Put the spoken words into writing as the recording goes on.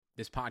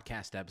This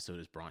podcast episode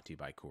is brought to you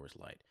by Coors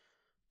Light.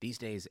 These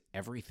days,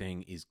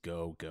 everything is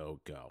go, go,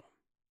 go.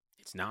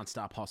 It's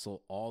nonstop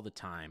hustle all the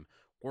time.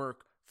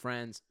 Work,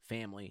 friends,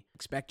 family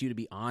expect you to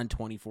be on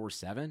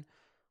 24/7.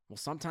 Well,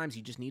 sometimes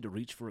you just need to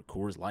reach for a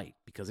Coors Light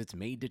because it's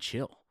made to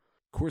chill.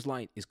 Coors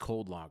Light is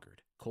cold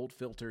lagered, cold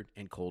filtered,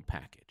 and cold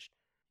packaged.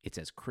 It's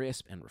as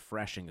crisp and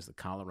refreshing as the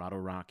Colorado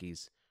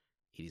Rockies.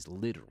 It is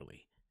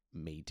literally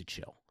made to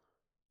chill.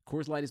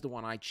 Coors Light is the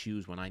one I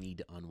choose when I need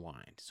to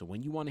unwind. So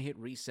when you want to hit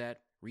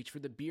reset, reach for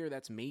the beer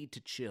that's made to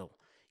chill.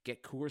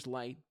 Get Coors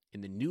Light in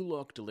the new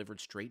look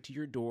delivered straight to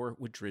your door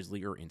with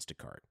Drizzly or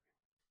Instacart.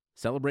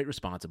 Celebrate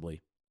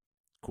responsibly.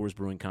 Coors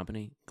Brewing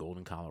Company,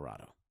 Golden,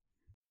 Colorado.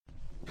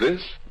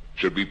 This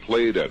should be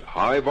played at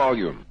high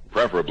volume,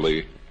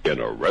 preferably in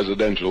a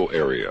residential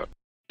area.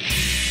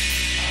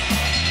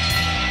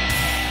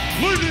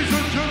 Ladies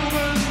and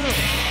gentlemen,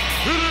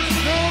 it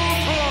is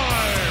now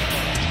time!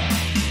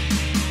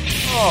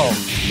 Oh,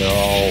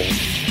 no.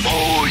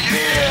 Oh,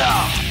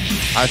 yeah!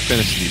 I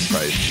finished these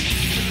fights.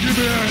 Give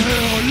me a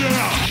hell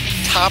yeah!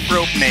 Top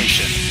Rope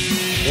Nation.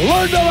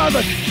 Learn to love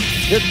it.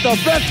 It's the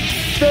best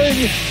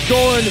thing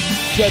going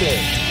today.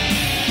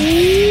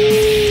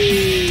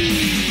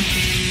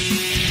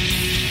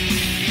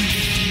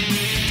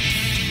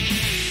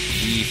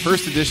 The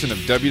first edition of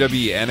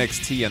WWE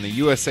NXT on the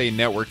USA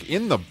Network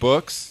in the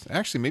books.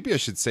 Actually, maybe I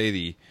should say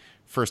the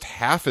first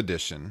half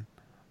edition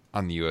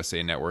on the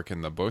USA Network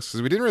in the books,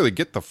 because we didn't really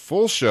get the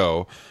full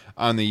show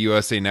on the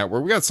USA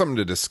Network. We got something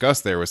to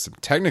discuss there with some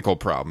technical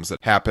problems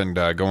that happened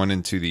going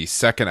into the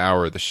second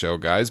hour of the show,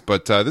 guys.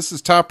 But this is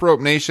Top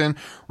Rope Nation.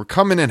 We're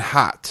coming in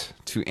hot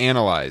to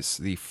analyze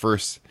the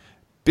first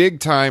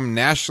big-time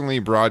nationally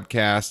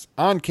broadcast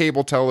on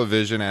cable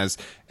television as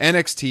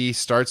NXT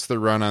starts the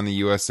run on the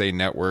USA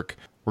Network.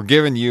 We're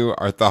giving you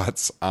our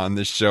thoughts on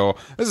this show.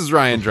 This is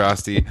Ryan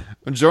Drosty.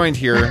 I'm joined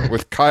here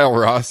with Kyle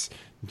Ross,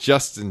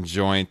 Justin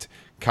Joint.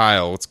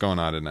 Kyle, what's going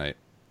on tonight?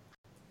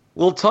 A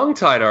little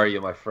tongue-tied, are you,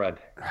 my friend?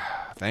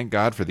 Thank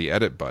God for the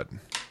edit button.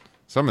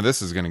 Some of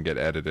this is going to get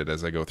edited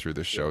as I go through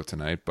the show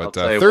tonight. But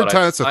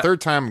it's the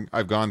third time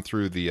I've gone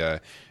through the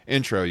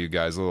intro, you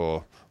guys. A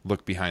little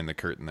look behind the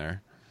curtain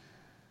there.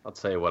 I'll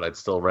tell you what, I'd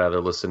still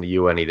rather listen to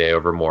you any day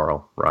over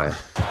Morrow, Ryan.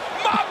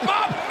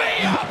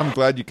 I'm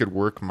glad you could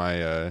work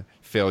my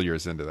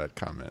failures into that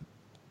comment.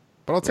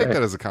 But I'll take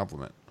that as a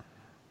compliment.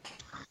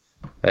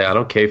 Hey, I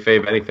don't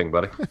kayfabe anything,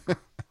 buddy.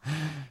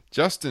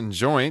 Justin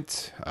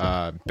Joint,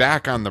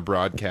 back on the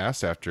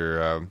broadcast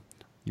after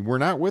you were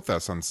not with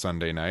us on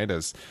Sunday night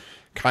as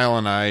Kyle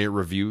and I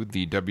reviewed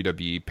the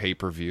WWE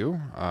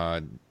pay-per-view.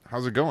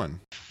 How's it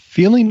going?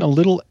 Feeling a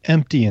little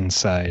empty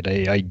inside.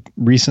 I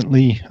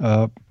recently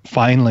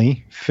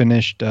finally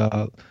finished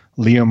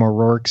Liam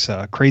O'Rourke's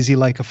Crazy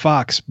Like a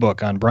Fox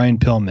book on Brian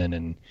Pillman,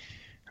 and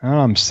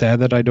I'm sad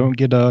that I don't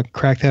get to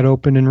crack that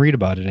open and read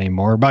about it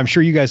anymore. But I'm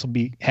sure you guys will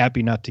be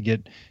happy not to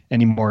get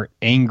any more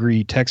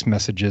angry text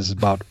messages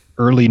about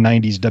early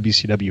 90s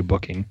WCW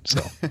booking.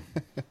 So,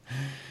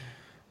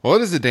 well,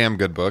 it is a damn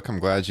good book. I'm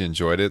glad you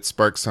enjoyed it. It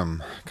sparked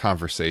some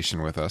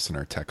conversation with us in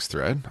our text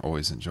thread.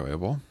 Always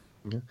enjoyable.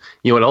 You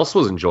know what else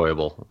was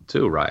enjoyable,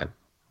 too, Ryan?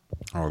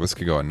 Oh, this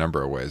could go a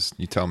number of ways.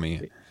 You tell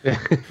me.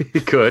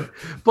 It could.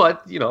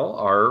 But,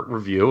 our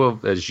review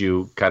of, as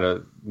you kind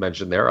of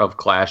mentioned there, of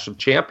Clash of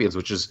Champions,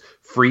 which is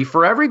free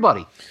for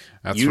everybody.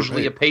 That's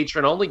usually a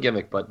patron-only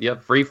gimmick, but yeah,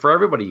 free for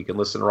everybody. You can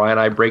listen to Ryan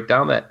and I break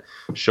down that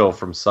show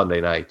from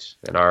Sunday night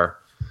and our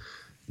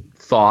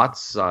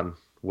thoughts on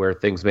where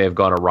things may have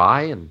gone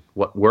awry and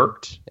what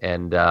worked.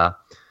 And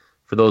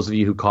for those of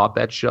you who caught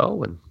that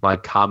show and my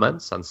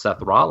comments on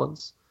Seth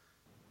Rollins,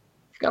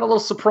 I've got a little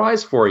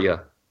surprise for you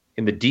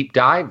in the deep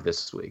dive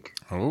this week.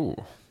 Oh,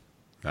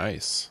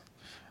 nice.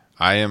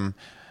 My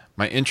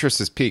interest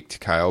is piqued,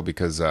 Kyle,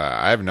 because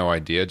I have no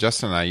idea.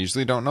 Justin and I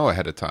usually don't know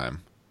ahead of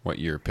time what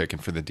you're picking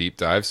for the deep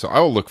dive, so I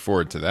will look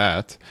forward to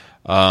that.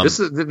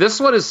 This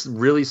one is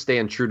really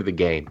staying true to the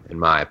game, in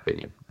my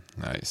opinion.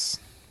 Nice.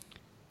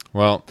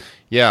 Well,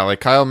 yeah, like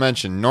Kyle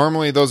mentioned,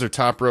 normally those are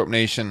Top Rope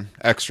Nation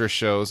extra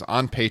shows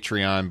on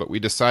Patreon, but we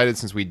decided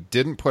since we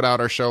didn't put out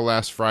our show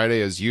last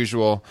Friday as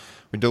usual,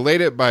 we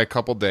delayed it by a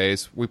couple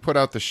days. We put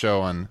out the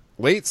show on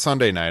late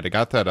Sunday night. I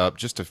got that up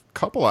just a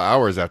couple of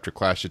hours after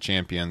Clash of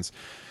Champions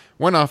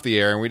went off the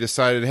air, and we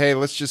decided, hey,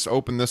 let's just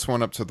open this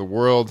one up to the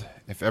world.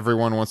 If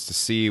everyone wants to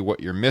see what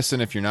you're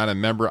missing, if you're not a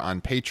member on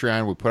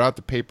Patreon, we put out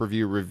the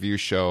pay-per-view review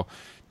show.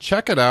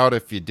 Check it out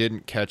if you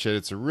didn't catch it.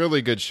 It's a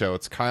really good show.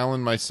 It's Kyle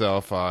and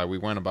myself. We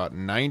went about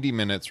 90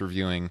 minutes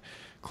reviewing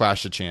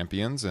Clash of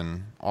Champions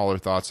and all our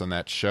thoughts on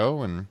that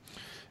show, and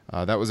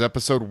that was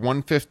episode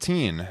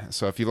 115.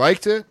 So if you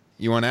liked it,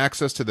 you want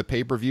access to the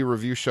pay-per-view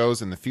review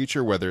shows in the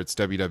future, whether it's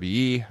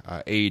WWE,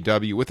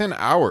 AEW, within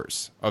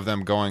hours of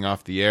them going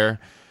off the air,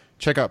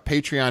 check out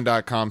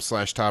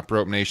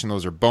patreon.com/TopRopeNation.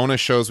 Those are bonus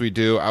shows we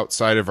do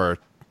outside of our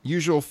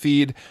usual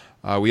feed.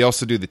 We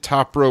also do the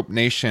Top Rope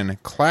Nation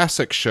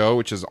Classic Show,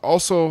 which is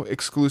also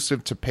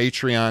exclusive to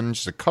Patreon.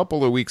 Just a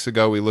couple of weeks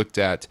ago, we looked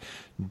at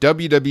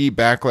WWE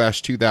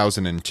Backlash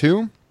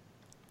 2002.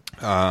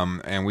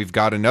 And we've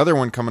got another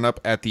one coming up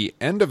at the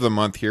end of the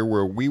month here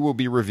where we will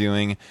be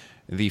reviewing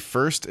the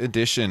first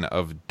edition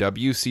of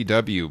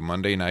WCW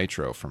Monday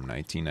Nitro from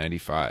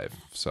 1995.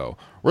 So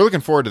we're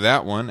looking forward to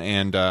that one.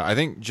 And I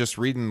think just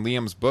reading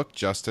Liam's book,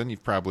 Justin,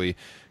 you've probably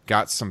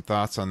got some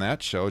thoughts on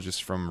that show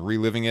just from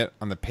reliving it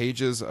on the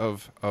pages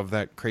of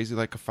that Crazy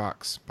Like a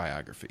Fox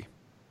biography.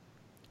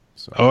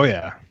 So, oh,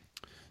 yeah.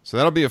 So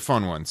that'll be a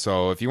fun one.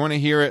 So if you want to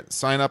hear it,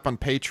 sign up on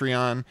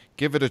Patreon,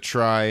 give it a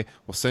try.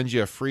 We'll send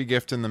you a free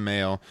gift in the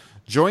mail.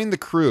 Join the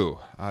crew.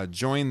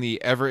 Join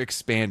the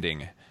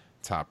ever-expanding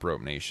Top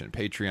Rope Nation.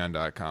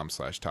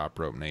 Patreon.com/Top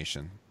Rope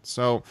Nation.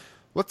 So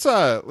let's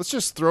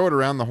just throw it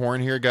around the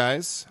horn here,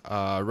 guys.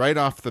 Right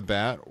off the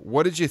bat,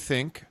 what did you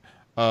think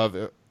of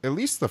at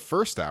least the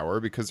first hour?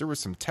 Because there were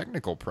some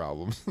technical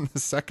problems in the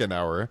second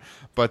hour.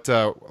 But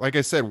like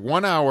I said,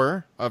 1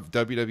 hour of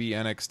WWE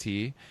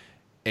NXT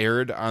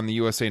aired on the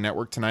USA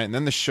Network tonight, and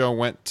then the show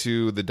went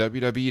to the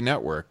WWE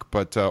Network.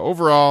 But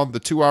overall, the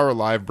 2 hour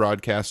live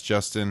broadcast,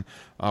 Justin,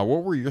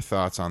 what were your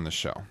thoughts on the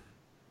show?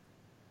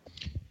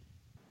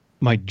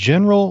 My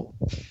general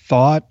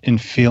thought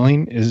and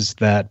feeling is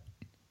that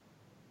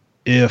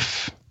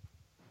if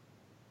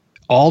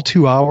all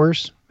 2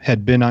 hours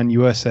had been on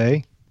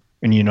USA,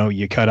 and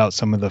you cut out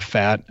some of the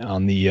fat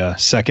on the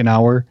second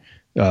hour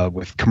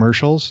with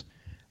commercials,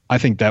 I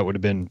think that would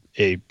have been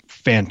a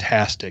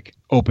fantastic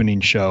opening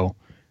show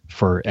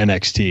for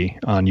NXT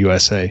on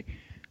USA.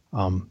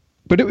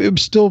 But it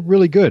was still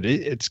really good.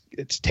 It's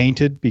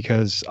tainted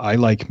because I,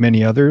 like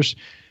many others,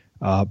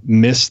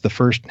 missed the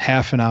first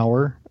half an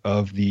hour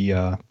of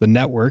the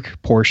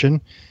network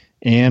portion.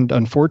 And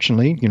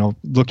unfortunately,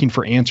 looking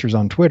for answers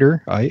on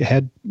Twitter, I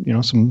had,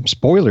 some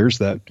spoilers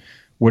that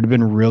would have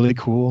been really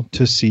cool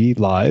to see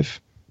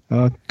live,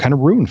 kind of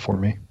ruined for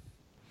me.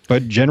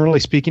 But generally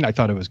speaking, I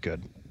thought it was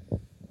good.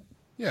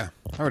 Yeah,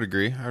 I would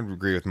agree. I would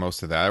agree with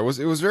most of that. It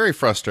was very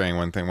frustrating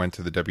when they went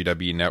to the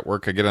WWE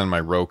Network. I get on my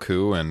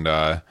Roku, and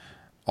all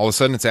of a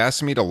sudden it's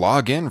asking me to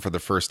log in for the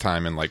first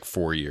time in like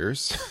 4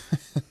 years.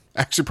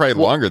 Actually, probably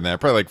longer than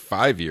that. Probably like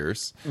 5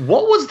 years.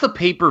 What was the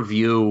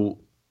pay-per-view?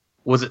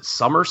 Was it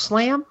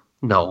SummerSlam?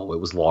 No, it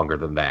was longer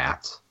than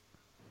that.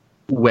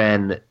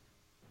 When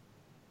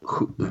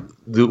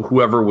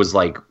whoever was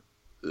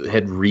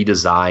had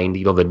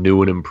redesigned, the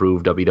new and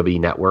improved WWE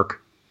Network.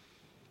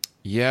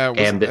 Yeah,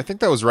 I think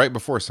that was right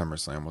before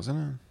SummerSlam,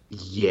 wasn't it?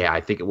 Yeah,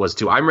 I think it was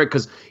too. I remember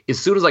because as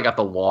soon as I got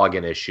the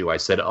login issue, I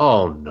said,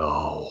 "Oh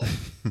no."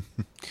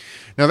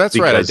 No, that's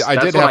right. I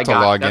did have to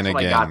log in again. That's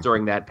what I got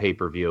during that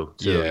pay-per-view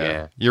too.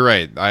 Yeah. You're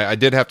right. I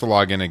did have to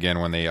log in again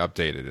when they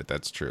updated it.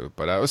 That's true.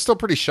 But I was still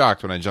pretty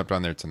shocked when I jumped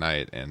on there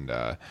tonight, and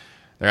they're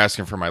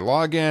asking for my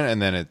login, and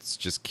then it's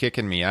just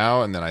kicking me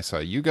out. And then I saw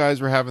you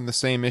guys were having the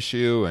same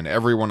issue, and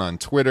everyone on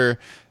Twitter.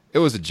 It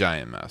was a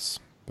giant mess.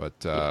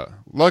 But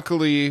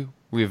luckily,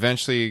 we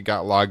eventually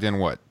got logged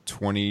in,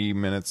 20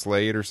 minutes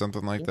late or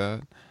something like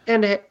that?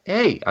 And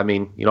hey, I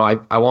mean,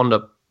 I wound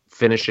up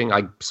finishing.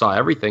 I saw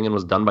everything and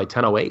was done by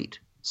 10:08.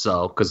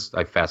 So, because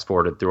I fast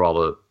forwarded through all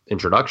the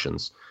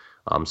introductions,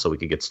 so we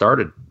could get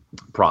started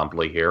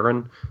promptly here.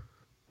 And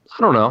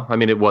I don't know. I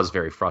mean, it was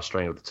very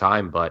frustrating at the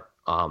time, but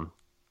to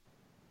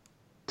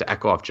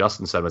echo off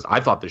Justin's sentiments,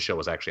 I thought this show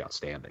was actually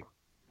outstanding.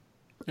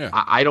 Yeah.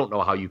 I don't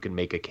know how you can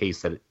make a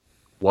case that it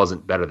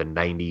wasn't better than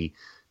 90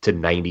 to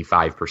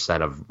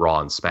 95% of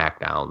Raw and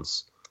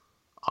SmackDowns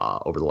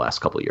over the last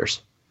couple of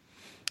years.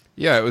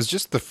 Yeah, it was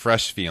just the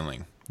fresh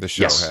feeling the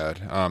show had.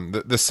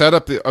 The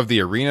setup of the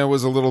arena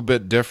was a little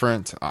bit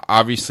different.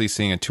 Obviously,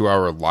 seeing a 2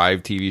 hour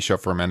live TV show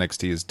from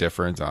NXT is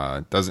different.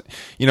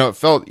 It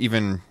felt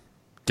even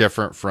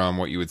different from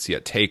what you would see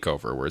at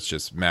TakeOver, where it's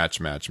just match,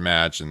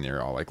 and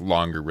they're all like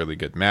longer, really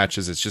good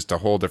matches. It's just a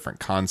whole different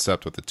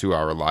concept with a 2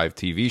 hour live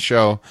TV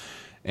show.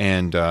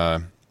 And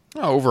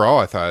overall,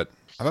 I thought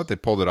they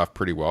pulled it off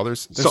pretty well.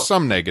 There's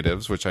some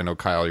negatives, which I know,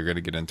 Kyle, you're going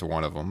to get into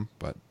one of them,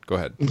 but go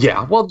ahead.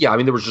 Yeah, well, yeah, I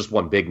mean, there was just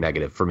one big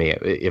negative for me.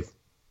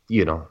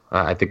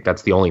 I think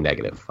that's the only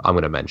negative I'm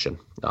going to mention.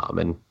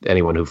 And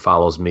anyone who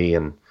follows me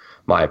and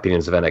my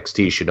opinions of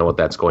NXT should know what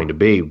that's going to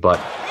be. But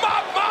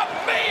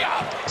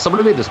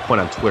somebody made this point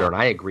on Twitter, and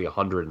I agree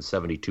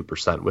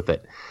 172% with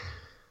it.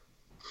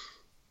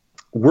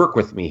 Work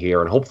with me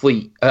here, and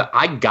hopefully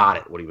I got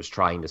it, what he was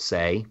trying to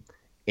say,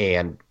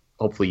 and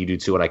hopefully you do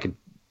too, and I could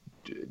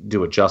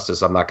do it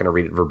justice. I'm not going to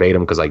read it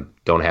verbatim because I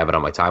don't have it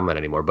on my timeline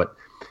anymore, but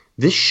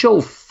this show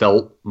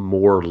felt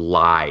more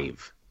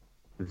live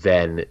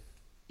than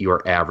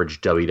your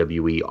average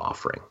WWE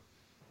offering.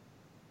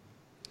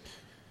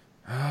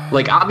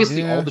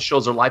 Obviously all the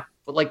shows are live,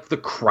 but the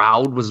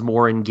crowd was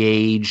more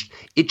engaged.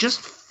 It just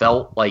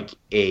felt like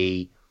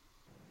a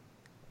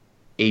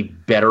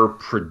better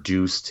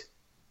produced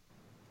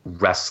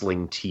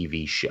wrestling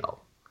TV show.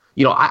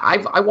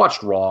 I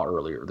watched Raw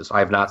earlier. I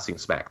have not seen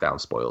SmackDown,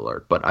 spoiler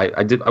alert, but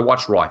I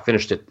watched Raw. I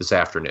finished it this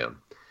afternoon.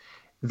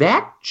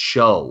 That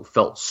show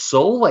felt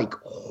so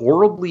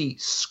horribly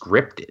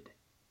scripted.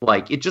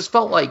 It just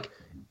felt like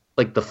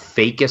the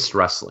fakest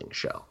wrestling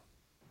show.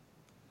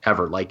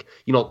 ever. Like,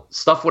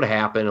 stuff would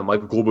happen and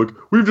Michael Cole would be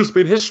like, we've just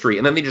made history.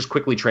 And then they just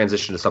quickly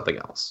transition to something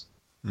else.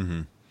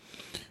 Mm-hmm.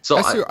 So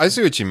I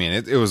see what you mean.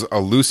 It was a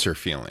looser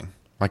feeling.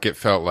 Like it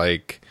felt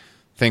like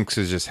things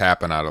could just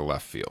happen out of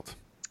left field.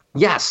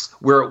 Yes,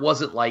 where it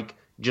wasn't like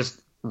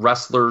just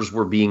wrestlers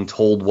were being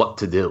told what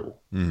to do.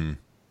 Mm-hmm.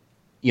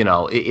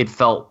 It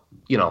felt,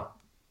 you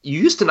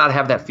used to not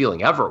have that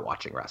feeling ever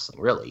watching wrestling,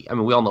 really. I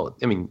mean, we all know,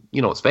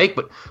 it's fake,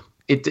 but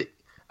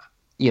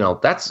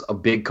that's a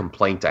big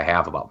complaint I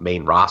have about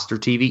main roster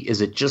TV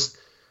is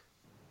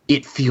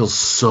it feels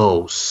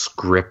so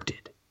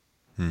scripted.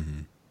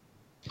 Mm-hmm.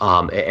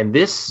 And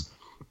this,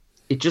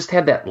 it just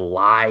had that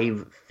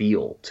live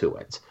feel to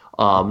it.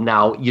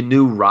 Now, you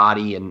knew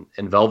Roddy and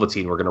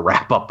Velveteen were going to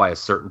wrap up by a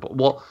certain point.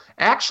 Well,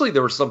 actually,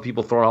 there were some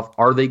people throwing off,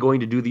 are they going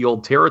to do the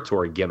old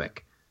territory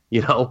gimmick?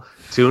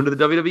 Tune to the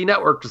WWE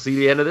Network to see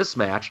the end of this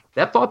match.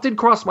 That thought did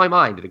cross my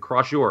mind. Did it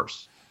cross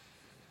yours?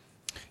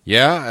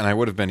 Yeah, and I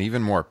would have been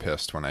even more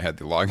pissed when I had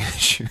the login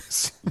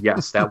issues.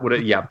 Yes, that would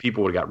have. Yeah,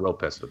 people would have got real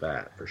pissed with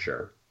that for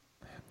sure.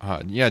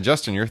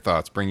 Justin, your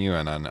thoughts. Bring you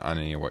in on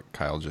any of what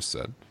Kyle just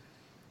said.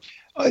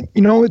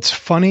 It's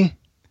funny.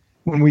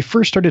 When we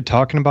first started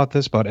talking about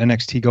this, about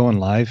NXT going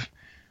live,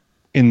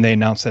 and they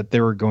announced that they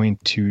were going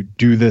to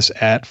do this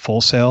at Full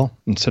Sail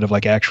instead of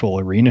like actual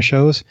arena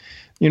shows,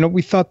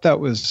 we thought that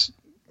was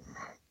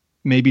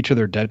maybe to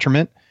their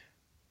detriment.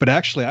 But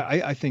actually,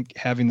 I think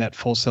having that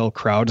Full Sail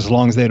crowd, as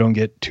long as they don't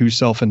get too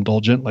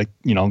self-indulgent, like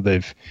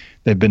they've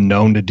been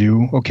known to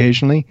do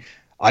occasionally,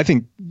 I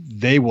think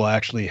they will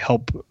actually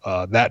help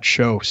that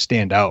show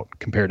stand out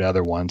compared to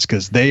other ones,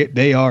 because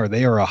they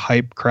are a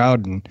hype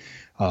crowd, and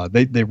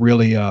they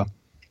really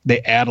they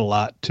add a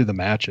lot to the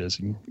matches.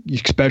 And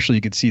especially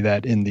you could see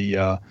that in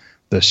the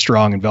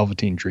Strong and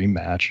Velveteen Dream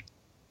match.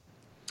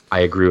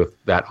 I agree with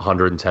that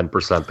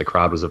 110%. The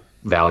crowd was a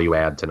value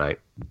add tonight.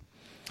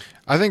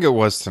 I think it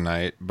was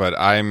tonight, but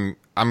I'm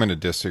going to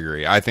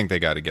disagree. I think they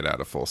got to get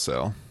out of Full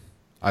Sail.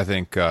 I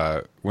think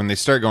when they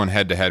start going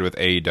head to head with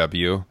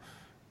AEW,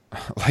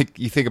 like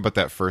you think about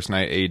that first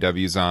night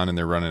AEW's on and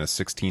they're running a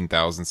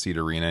 16,000 seat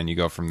arena, and you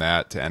go from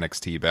that to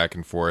NXT back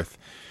and forth.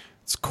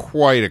 It's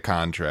quite a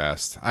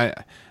contrast.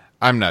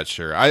 I'm not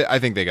sure. I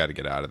think they got to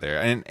get out of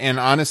there. And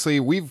honestly,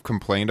 we've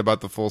complained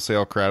about the Full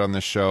Sail crowd on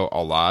this show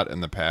a lot in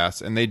the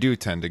past, and they do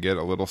tend to get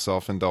a little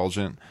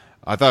self-indulgent.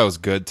 I thought it was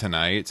good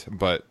tonight,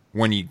 but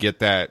when you get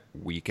that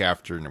week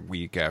after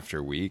week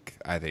after week,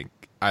 I think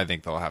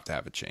they'll have to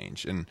have a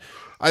change. And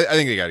I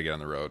think they got to get on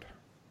the road.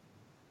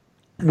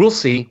 We'll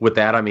see with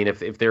that. I mean,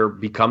 if there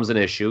becomes an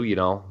issue,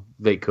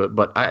 they could.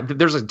 But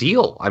there's a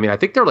deal. I mean, I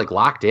think they're like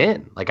locked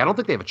in. Like, I don't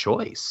think they have a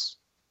choice.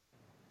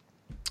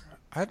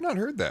 I have not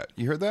heard that.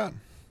 You heard that?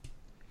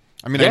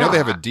 I mean, yeah. I know they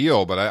have a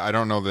deal, but I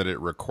don't know that it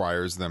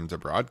requires them to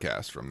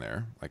broadcast from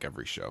there, like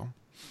every show.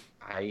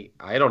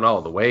 I don't know.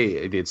 The way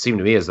it seemed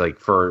to me is like,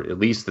 for at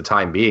least the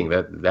time being,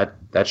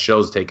 that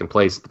show's taking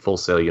place at the Full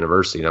Sail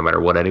University, no matter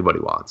what anybody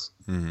wants.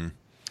 Mm-hmm.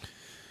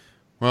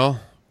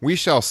 Well, we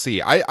shall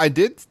see. I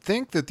did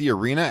think that the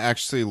arena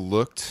actually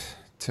looked,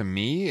 to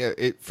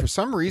me, for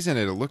some reason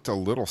it looked a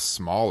little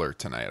smaller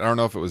tonight. I don't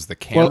know if it was the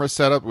camera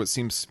setup, which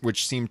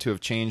seemed to have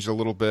changed a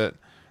little bit.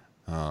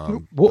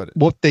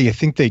 What they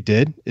think they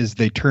did is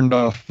they turned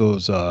off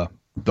those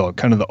the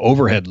kind of the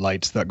overhead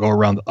lights that go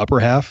around the upper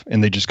half,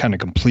 and they just kind of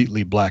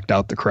completely blacked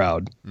out the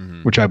crowd,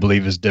 which I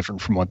believe is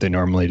different from what they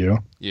normally do.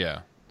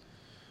 Yeah.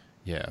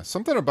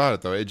 Something about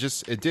it though.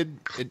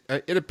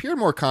 It appeared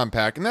more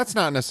compact, and that's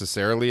not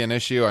necessarily an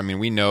issue. I mean,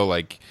 we know,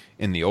 like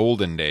in the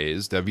olden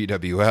days,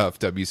 WWF,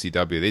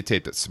 WCW, they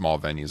taped at small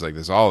venues like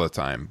this all the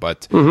time.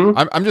 But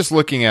I'm just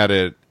looking at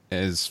it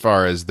as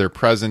far as their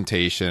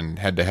presentation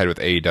head to head with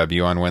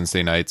AEW on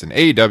Wednesday nights, and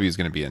AEW is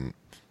going to be in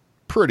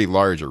pretty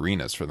large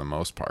arenas for the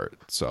most part.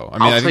 So, I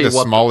mean, I think the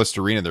smallest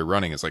arena they're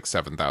running is like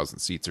 7,000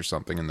 seats or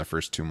something in the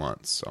first 2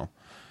 months. So,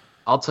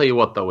 I'll tell you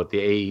what, though, with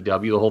the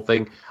AEW, the whole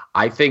thing,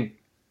 I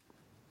think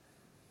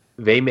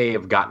they may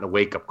have gotten a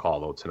wake-up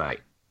call, though,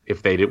 tonight,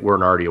 if they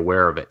weren't already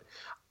aware of it.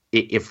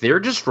 If they're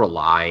just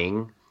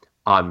relying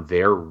on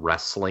their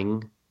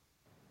wrestling,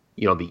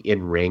 the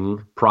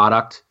in-ring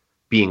product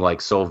being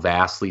like so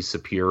vastly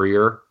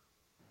superior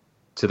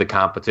to the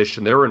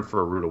competition, they're in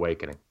for a rude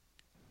awakening.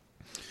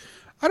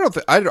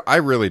 I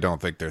really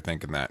don't think they're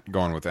thinking that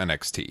going with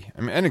NXT.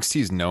 I mean,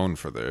 NXT is known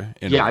for their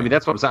yeah. I mean,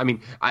 that's what I'm saying. I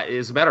mean,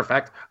 as a matter of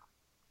fact,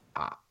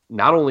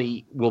 not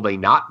only will they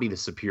not be the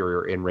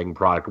superior in-ring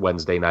product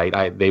Wednesday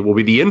night, they will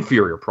be the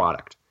inferior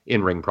product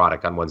in-ring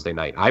product on Wednesday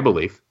night, I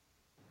believe.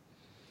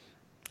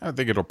 I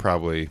think it'll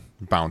probably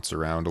bounce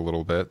around a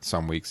little bit.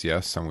 Some weeks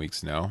yes, some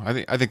weeks no.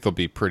 I think they'll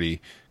be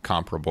pretty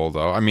comparable,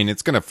 though. I mean,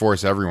 it's going to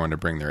force everyone to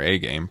bring their A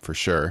game for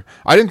sure.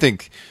 I didn't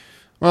think.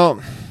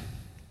 Well,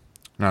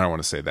 no, I don't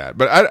want to say that,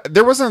 but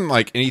there wasn't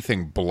like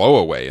anything blow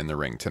away in the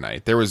ring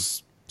tonight. There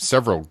was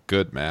several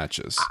good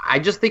matches. I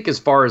just think as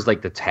far as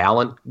like the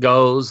talent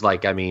goes,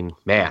 like, I mean,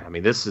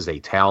 this is a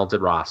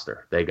talented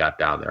roster they got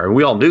down there, and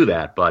we all knew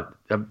that. But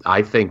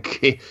I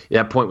think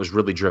that point was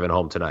really driven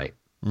home tonight.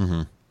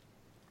 Mm-hmm.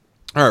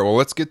 All right, well,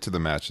 let's get to the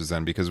matches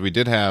then, because we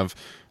did have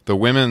the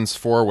women's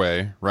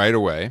 4-way right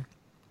away.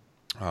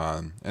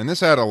 And this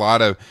had a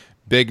lot of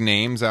big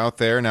names out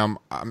there. Now,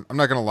 I'm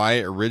not going to lie.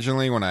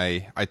 Originally, when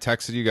I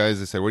texted you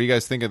guys, I said, what do you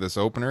guys think of this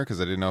opener?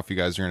 Because I didn't know if you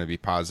guys were going to be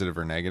positive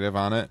or negative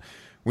on it.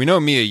 We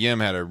know Mia Yim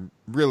had a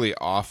really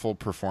awful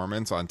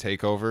performance on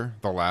TakeOver,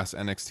 the last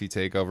NXT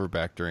TakeOver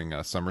back during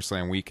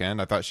SummerSlam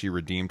weekend. I thought she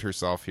redeemed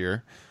herself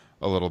here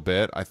a little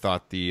bit. I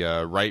thought the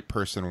right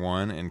person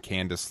won in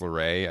Candice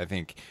LeRae. I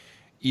think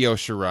Io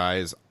Shirai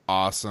is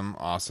awesome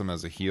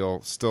as a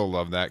heel. Still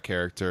love that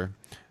character.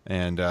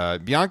 And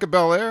Bianca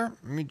Belair,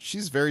 I mean,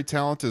 she's very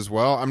talented as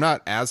well. I'm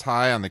not as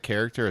high on the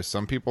character as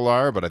some people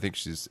are, but I think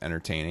she's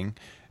entertaining.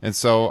 And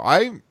so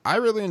I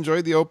really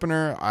enjoyed the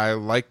opener. I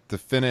liked the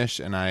finish,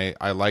 and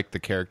I liked the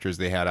characters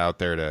they had out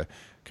there to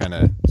kind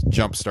of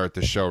jumpstart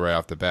the show right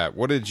off the bat.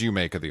 What did you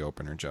make of the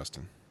opener,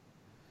 Justin?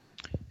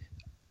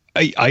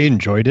 I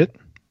enjoyed it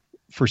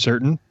for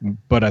certain,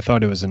 but I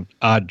thought it was an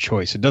odd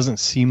choice. It doesn't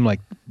seem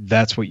like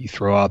that's what you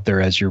throw out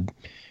there as your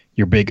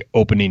big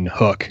opening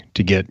hook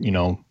to get,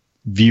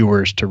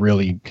 viewers to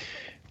really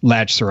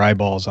latch their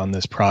eyeballs on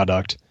this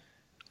product.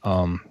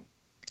 And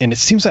it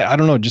seems like, I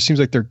don't know, it just seems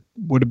like there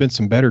would have been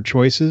some better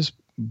choices,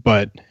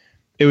 but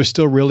it was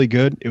still really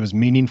good. It was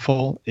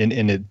meaningful,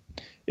 and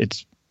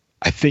it's,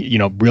 I think,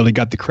 really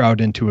got the crowd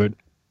into it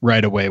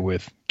right away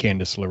with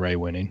Candice LeRae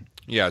winning.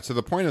 Yeah, to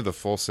the point of the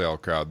Full Sail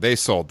crowd, they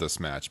sold this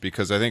match,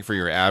 because I think for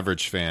your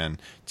average fan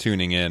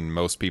tuning in,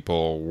 most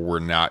people were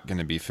not going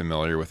to be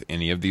familiar with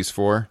any of these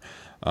four.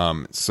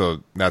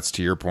 So that's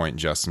to your point,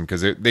 Justin,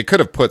 because they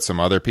could have put some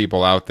other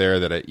people out there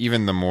that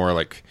even the more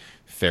like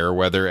fair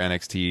weather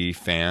NXT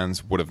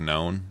fans would have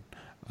known.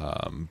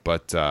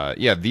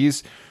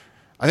 These,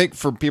 I think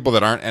for people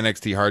that aren't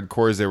NXT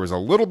hardcores, there was a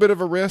little bit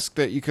of a risk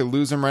that you could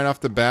lose them right off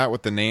the bat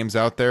with the names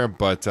out there.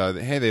 But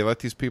hey, they let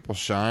these people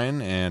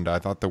shine, and I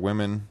thought the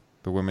women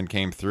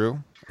came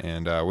through.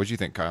 And what'd you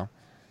think, Kyle?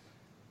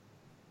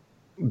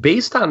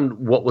 Based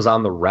on what was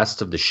on the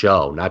rest of the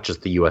show, not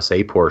just the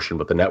USA portion,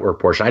 but the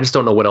network portion, I just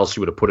don't know what else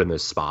you would have put in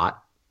this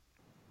spot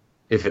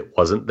if it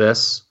wasn't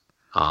this.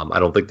 I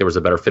don't think there was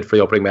a better fit for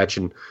the opening match.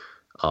 And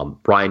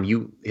Brian,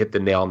 you hit the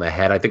nail on the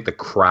head. I think the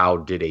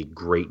crowd did a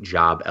great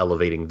job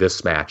elevating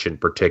this match in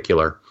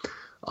particular.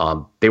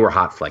 They were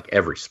hot for like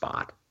every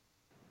spot.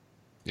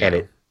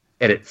 Yeah.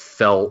 And it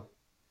felt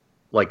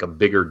like a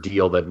bigger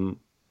deal than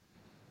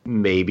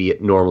maybe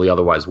it normally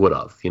otherwise would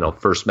have.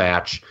 First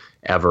match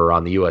ever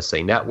on the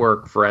USA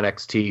Network for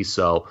NXT,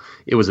 so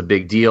it was a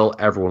big deal.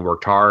 Everyone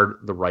worked hard.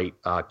 The right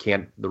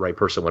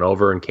person went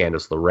over, and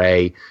Candice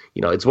LeRae.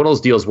 It's one of those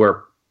deals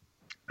where,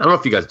 I don't know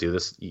if you guys do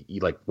this.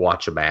 You like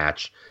watch a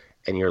match,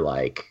 and you're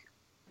like,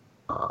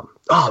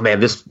 oh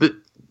man, this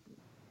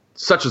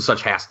such and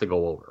such has to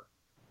go over.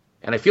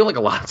 And I feel like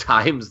a lot of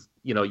times,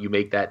 you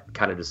make that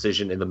kind of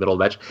decision in the middle of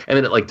the match, and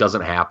then it like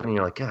doesn't happen, and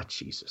you're like, God,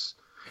 Jesus.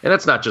 And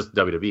that's not just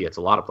WWE. It's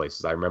a lot of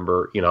places. I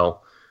remember,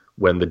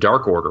 when the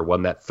Dark Order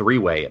won that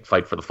 3-way at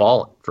Fight for the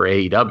Fallen for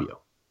AEW.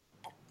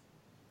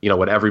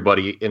 When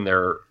everybody in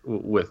there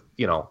with,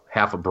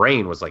 half a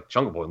brain was like,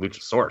 Jungle Boy and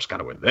Luchasaurus got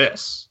to win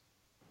this.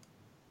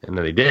 And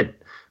then they did.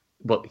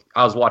 But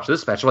I was watching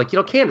this match. I'm like,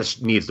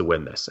 Candice needs to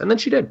win this. And then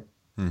she did.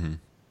 Mm-hmm.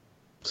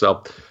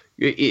 So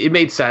it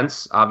made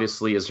sense,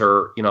 obviously, as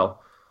her,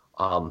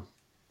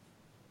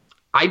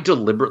 I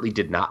deliberately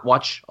did not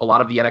watch a lot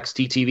of the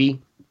NXT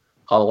TV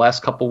the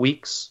last couple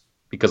weeks,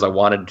 because I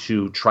wanted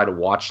to try to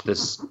watch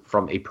this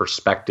from a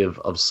perspective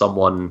of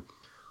someone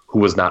who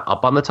was not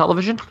up on the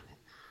television.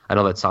 I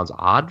know that sounds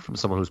odd from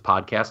someone who's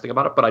podcasting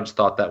about it, but I just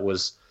thought that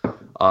was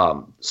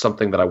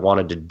something that I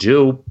wanted to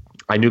do.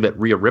 I knew that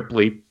Rhea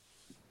Ripley,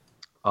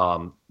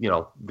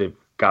 they've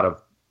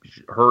got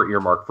her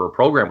earmarked for a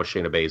program with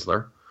Shayna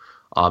Baszler,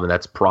 and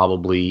that's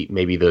probably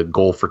maybe the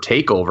goal for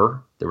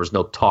TakeOver. There was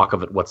no talk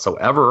of it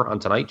whatsoever on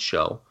tonight's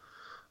show.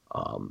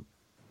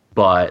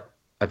 But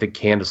I think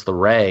Candice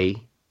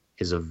LeRae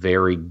is a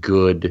very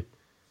good,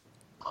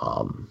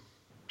 I don't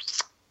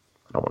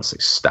want to say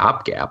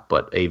stopgap,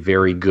 but a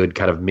very good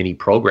kind of mini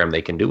program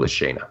they can do with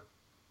Shayna.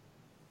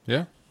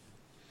 Yeah.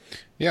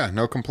 Yeah,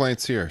 no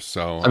complaints here.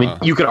 So I mean,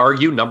 you could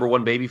argue number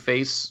one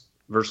babyface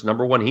versus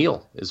number one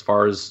heel, as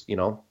far as,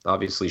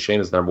 obviously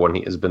Shayna's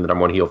has been the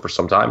number one heel for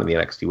some time in the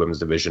NXT women's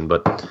division.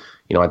 But,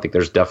 I think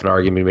there's definite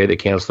argument to be made that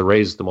Candice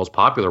LeRae is the most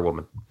popular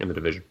woman in the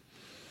division.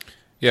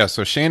 Yeah,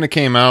 so Shayna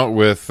came out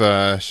with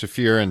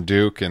Shafir and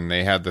Duke, and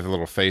they had the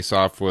little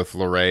face-off with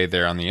LeRae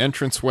there on the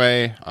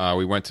entranceway.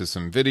 We went to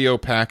some video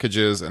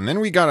packages, and then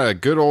we got a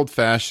good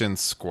old-fashioned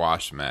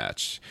squash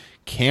match.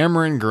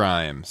 Cameron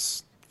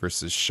Grimes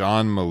versus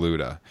Sean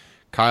Maluta.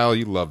 Kyle,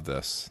 you love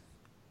this.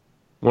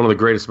 One of the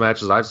greatest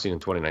matches I've seen in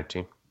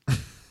 2019.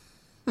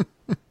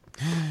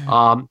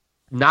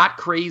 Not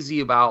crazy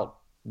about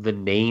the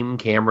name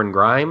Cameron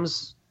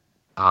Grimes.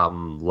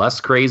 Less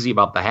crazy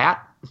about the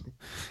hat.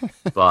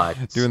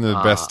 But doing the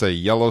best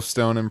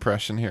Yellowstone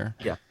impression here.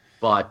 Yeah,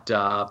 but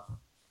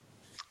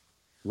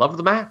loved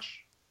the match.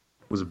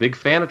 Was a big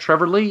fan of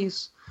Trevor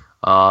Lee's.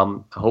 I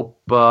hope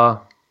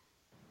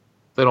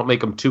they don't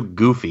make him too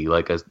goofy,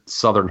 like a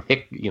Southern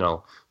hick,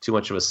 too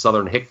much of a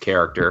Southern hick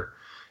character.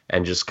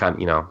 and just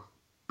kind of,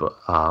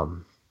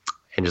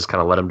 and just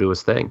kind of let him do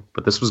his thing.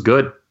 But this was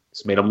good.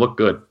 This made him look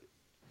good.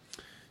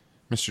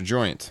 Mr.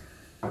 Joint.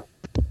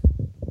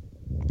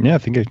 Yeah, I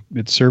think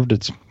it served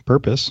its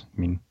purpose.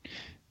 I mean,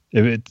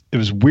 it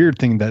was a weird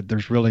thing that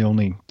there's really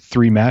only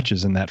 3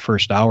 matches in that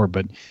first hour,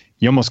 but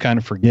you almost kind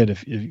of forget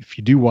if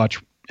you do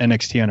watch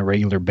NXT on a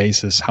regular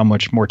basis, how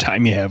much more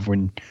time you have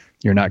when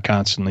you're not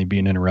constantly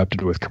being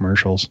interrupted with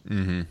commercials.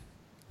 Mm-hmm.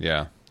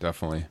 Yeah,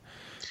 definitely.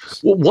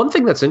 Well, one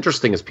thing that's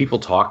interesting is people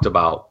talked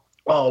about,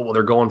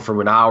 they're going from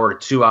an hour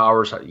to 2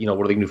 hours. What are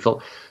they going to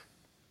fill?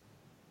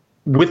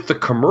 With the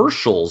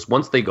commercials,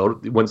 once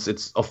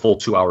it's a full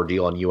 2 hour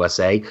deal on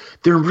USA,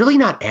 they're really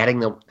not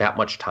adding that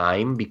much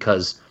time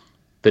because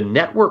the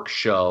network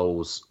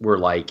shows were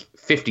like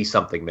 50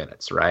 something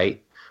minutes,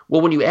 right?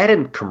 Well, when you add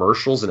in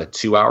commercials in a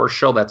 2 hour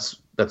show, that's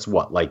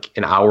what, like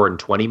an hour and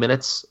 20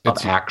 minutes of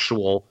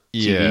actual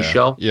TV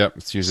show? Yep.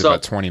 It's usually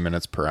about 20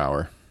 minutes per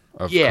hour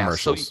of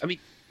commercials. So, I mean,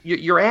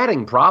 you're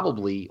adding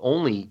probably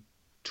only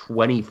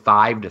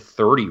 25 to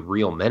 30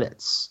 real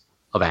minutes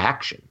of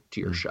action to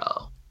your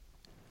show.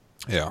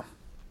 Yeah.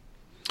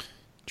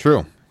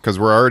 True. Because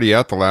we're already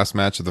at the last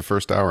match of the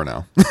first hour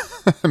now.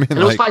 I mean, and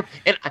it was fine.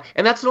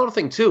 And that's another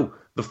thing, too.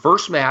 The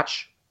first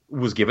match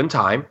was given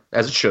time,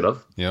 as it should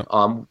have. Yeah.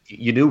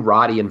 You knew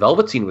Roddy and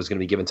Velveteen was going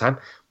to be given time.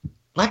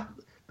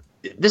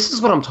 This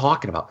is what I'm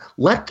talking about.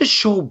 Let the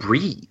show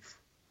breathe.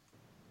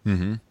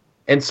 Mm-hmm.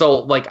 And so,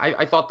 like,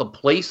 I thought the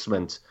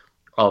placement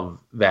of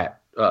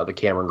that the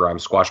Cameron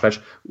Grimes squash match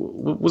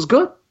was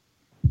good.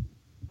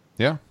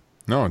 Yeah.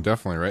 No,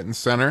 definitely right in the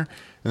center.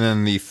 And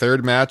then the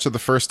third match of the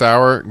first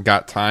hour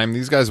got time.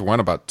 These guys went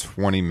about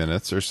 20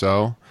 minutes or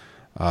so,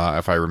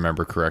 if I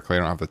remember correctly. I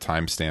don't have the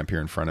timestamp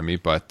here in front of me,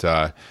 but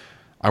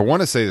I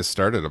want to say this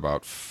started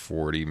about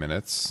 40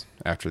 minutes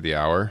after the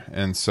hour.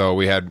 And so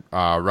we had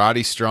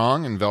Roddy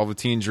Strong and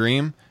Velveteen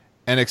Dream,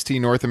 NXT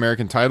North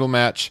American title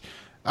match.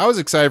 I was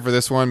excited for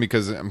this one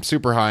because I'm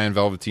super high on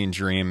Velveteen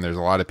Dream. There's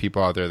a lot of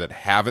people out there that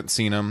haven't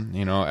seen him.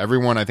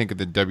 Everyone, I think, at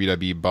the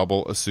WWE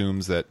bubble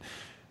assumes that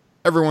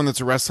everyone that's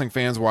a wrestling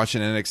fan is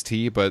watching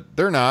NXT, but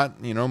they're not.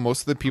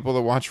 Most of the people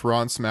that watch Raw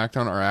and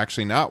SmackDown are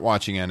actually not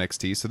watching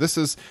NXT. So this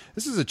is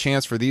a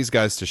chance for these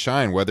guys to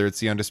shine, whether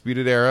it's the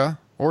Undisputed Era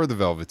or the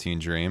Velveteen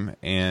Dream.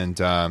 And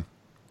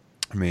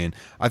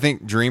I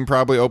think Dream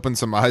probably opened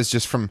some eyes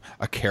just from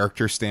a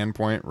character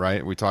standpoint,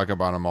 right? We talk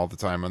about him all the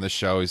time on this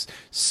show. He's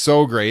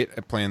so great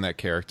at playing that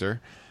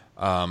character.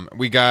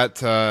 We got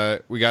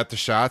the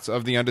shots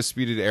of the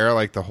Undisputed Era,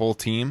 like the whole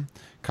team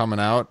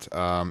coming out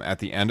at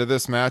the end of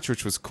this match,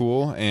 which was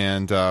cool.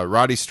 And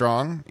Roddy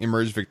Strong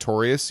emerged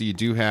victorious. So you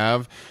do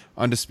have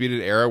Undisputed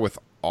Era with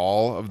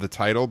all of the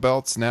title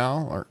belts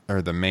now,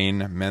 or the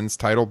main men's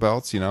title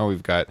belts.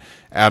 We've got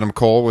Adam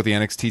Cole with the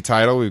NXT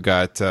title. We've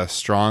got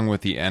Strong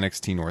with the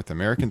NXT North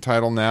American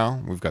title now.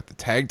 We've got the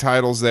tag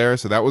titles there.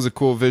 So that was a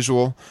cool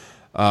visual.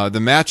 The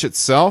match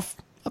itself,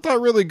 I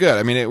thought really good.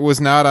 I mean, it was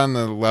not on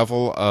the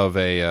level of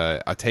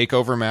a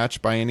takeover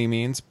match by any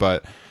means,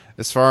 but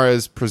as far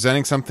as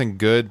presenting something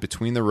good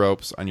between the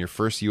ropes on your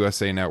first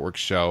USA Network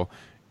show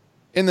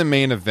in the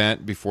main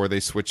event before they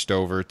switched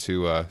over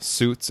to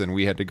Suits and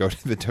we had to go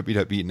to the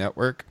WWE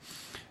Network,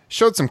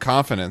 showed some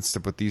confidence to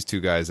put these two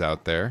guys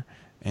out there.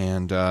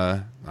 And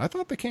I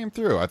thought they came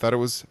through. I thought it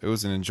was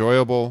an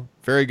enjoyable,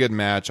 very good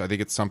match. I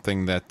think it's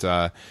something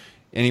that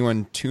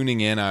anyone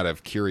tuning in out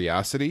of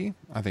curiosity,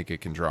 I think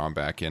it can draw them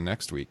back in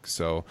next week.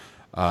 So,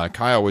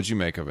 Kyle, what'd you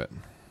make of it?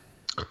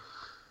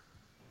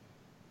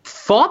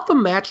 Thought the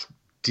match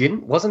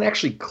wasn't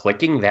actually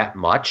clicking that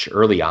much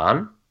early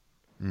on,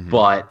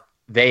 but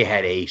they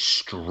had a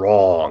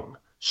strong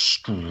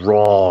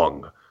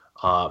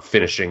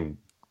finishing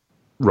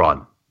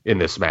run in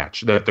this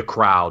match that the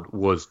crowd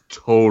was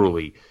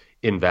totally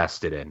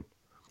invested in.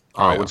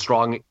 When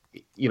Strong,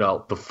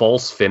 the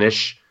false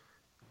finish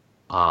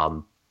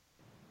had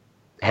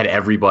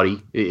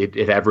everybody. It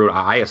had everyone.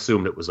 I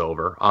assumed it was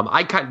over.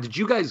 Did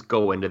you guys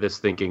go into this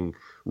thinking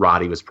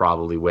Roddy was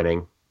probably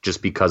winning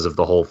just because of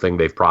the whole thing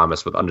they've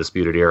promised with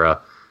Undisputed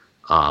Era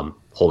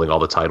holding all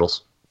the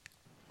titles?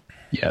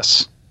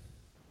 Yes.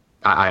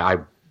 I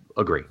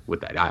agree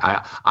with that.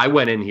 I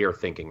went in here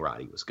thinking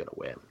Roddy was going to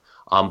win.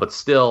 But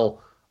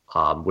still,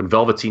 when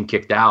Velveteen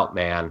kicked out,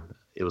 man,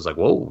 it was like,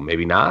 whoa,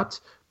 maybe not.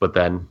 But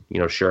then,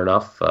 sure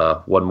enough,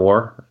 one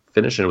more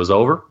finish and it was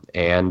over.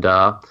 And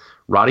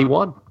Roddy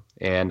won.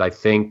 And I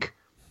think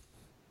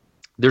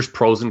there's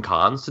pros and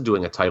cons to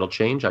doing a title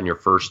change on your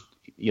first,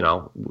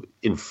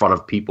 in front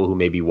of people who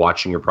may be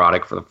watching your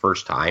product for the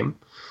first time.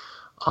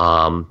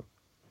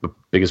 The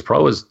biggest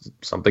pro is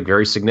something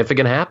very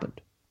significant happened.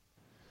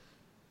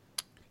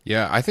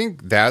 Yeah, I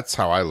think that's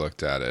how I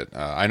looked at it.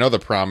 I know the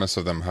promise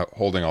of them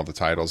holding all the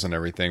titles and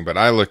everything, but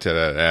I looked at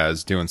it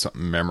as doing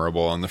something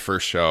memorable in the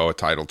first show, a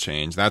title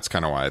change. That's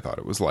kind of why I thought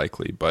it was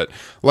likely. But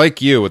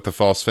like you with the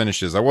false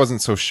finishes, I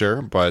wasn't so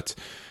sure. But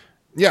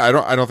yeah, I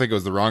don't think it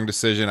was the wrong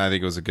decision. I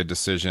think it was a good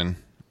decision.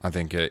 I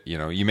think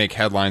you make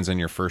headlines on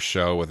your first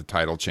show with a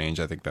title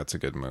change. I think that's a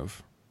good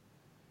move.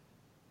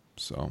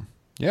 So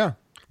yeah,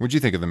 what'd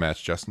you think of the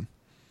match, Justin?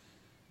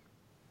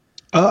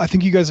 I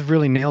think you guys have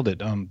really nailed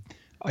it.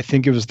 I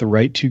think it was the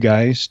right two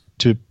guys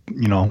to,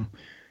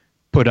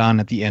 put on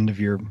at the end of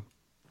your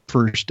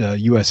first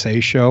USA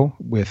show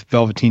with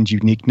Velveteen's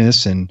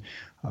uniqueness, and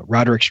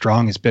Roderick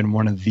Strong has been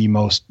one of the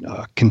most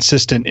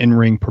consistent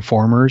in-ring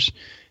performers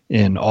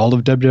in all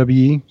of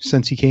WWE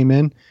since he came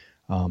in.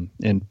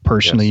 And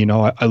personally,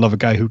 yes. I love a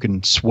guy who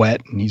can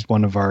sweat, and he's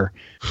one of our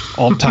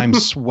all-time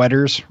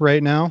sweaters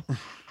right now.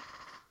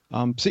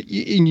 So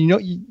you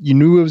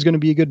knew it was going to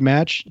be a good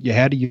match. You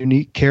had a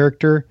unique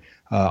character.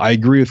 I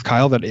agree with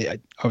Kyle that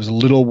I was a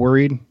little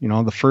worried,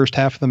 the first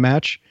half of the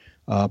match,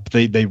 but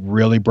they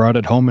really brought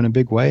it home in a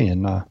big way,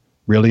 and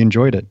really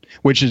enjoyed it,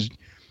 which is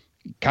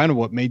kind of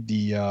what made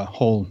the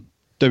whole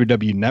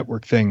WWE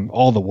Network thing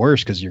all the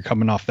worse, because you're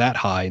coming off that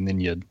high and then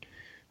you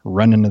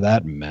run into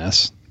that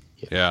mess.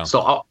 Yeah.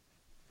 So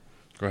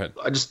go ahead.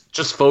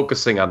 Just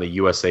focusing on the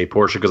USA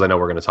portion, because I know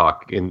we're going to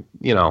talk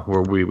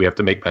where we have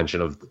to make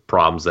mention of the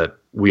problems that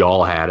we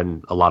all had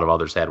and a lot of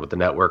others had with the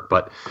network.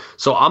 But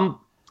so I'm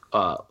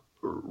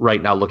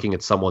right now looking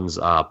at someone's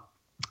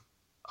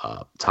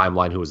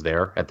timeline who was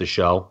there at the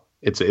show.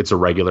 It's a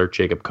regular,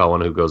 Jacob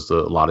Cohen, who goes to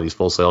a lot of these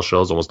Full Sail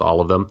shows, almost all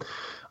of them.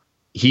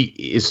 He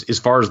is, as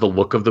far as the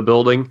look of the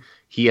building,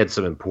 he had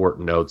some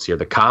important notes here.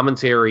 The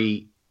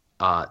commentary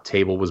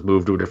table was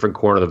moved to a different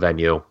corner of the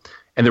venue,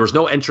 and there was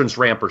no entrance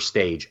ramp or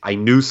stage. I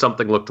knew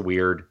something looked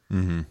weird,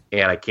 and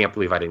I can't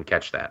believe I didn't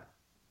catch that.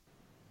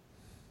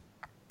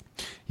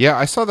 Yeah,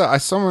 I saw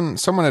that. Someone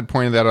had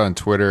pointed that out on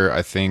Twitter,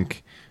 I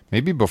think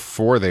maybe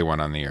before they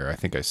went on the air. I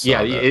think I saw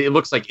that. It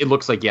looks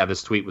like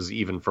this tweet was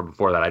even from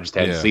before that. I just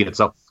hadn't seen it.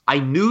 So I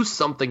knew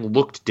something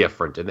looked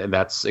different, and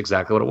that's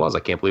exactly what it was. I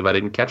can't believe I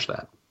didn't catch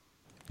that.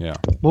 Yeah.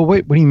 Well,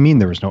 wait, what do you mean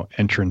there was no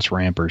entrance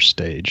ramp or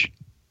stage?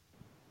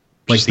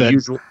 Like the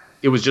usual.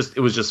 It was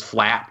just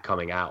flat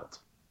coming out.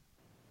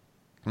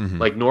 Mm-hmm.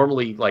 Like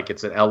normally, like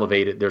it's an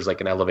elevated. There's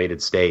like an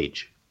elevated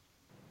stage.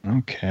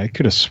 Okay, I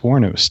could have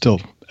sworn it was still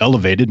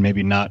elevated.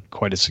 Maybe not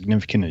quite as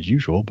significant as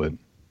usual, but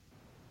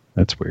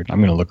that's weird. I'm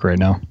going to look right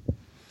now.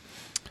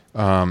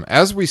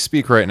 As we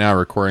speak right now,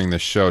 recording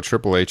this show,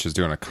 Triple H is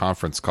doing a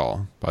conference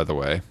call. By the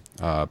way,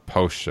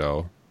 post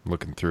show,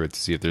 looking through it to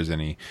see if there's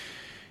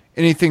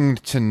anything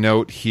to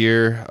note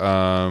here.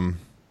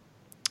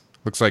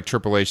 Looks like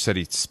Triple H said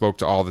he spoke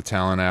to all the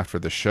talent after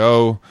the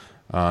show.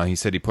 He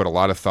said he put a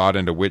lot of thought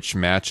into which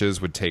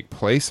matches would take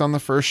place on the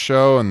first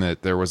show, and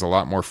that there was a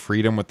lot more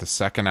freedom with the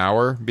second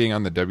hour being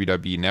on the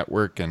WWE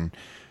Network, and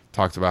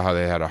talked about how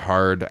they had a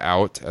hard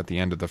out at the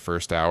end of the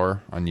first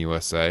hour on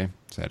USA.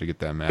 So I had to get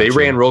that match. They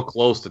ran real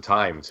close to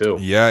time too.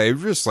 Yeah, it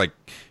was just like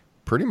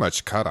pretty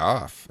much cut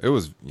off. There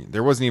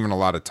wasn't even a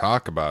lot of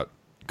talk about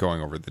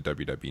going over the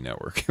WWE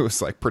Network. It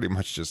was like pretty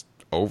much just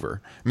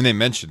over. I mean, they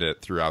mentioned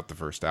it throughout the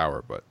first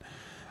hour, but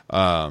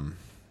and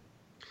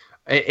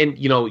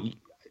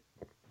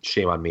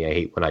shame on me. I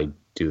hate when I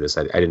do this.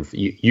 I didn't.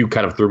 You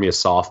kind of threw me a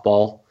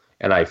softball,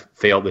 and I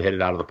failed to hit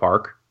it out of the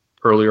park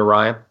earlier,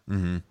 Ryan,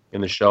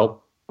 in the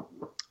show.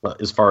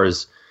 As far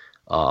as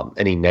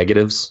any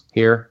negatives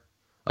here,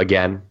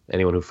 again,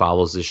 anyone who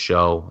follows this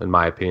show, in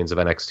my opinions of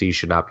NXT,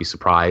 should not be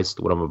surprised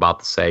what I'm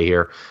about to say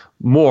here.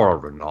 Mauro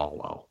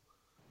Ranallo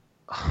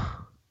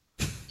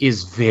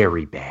is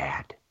very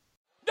bad.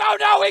 No,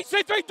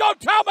 EC3, don't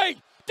tell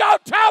me!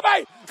 Don't tell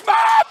me!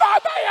 Mamma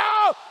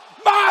mia!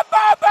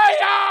 Mamma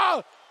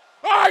mia!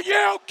 Are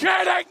you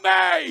kidding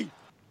me?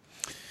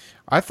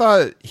 I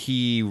thought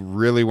he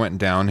really went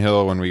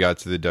downhill when we got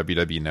to the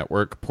WWE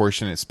Network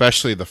portion,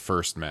 especially the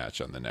first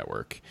match on the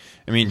network.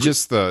 I mean,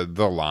 just the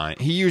line.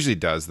 He usually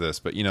does this,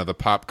 but the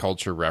pop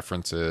culture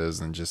references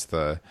and just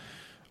the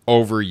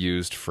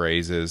overused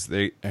phrases,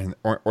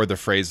 or the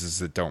phrases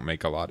that don't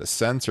make a lot of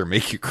sense or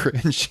make you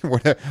cringe,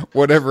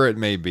 whatever it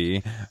may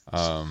be.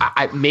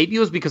 Maybe it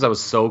was because I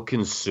was so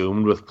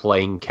consumed with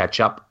playing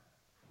catch up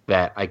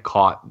that I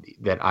caught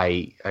that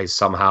I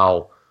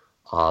somehow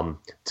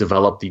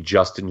developed the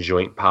Justin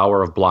Joint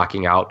power of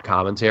blocking out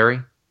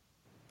commentary.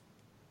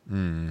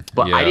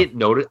 But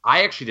yeah.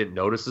 I actually didn't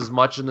notice as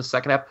much in the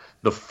second half.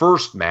 The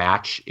first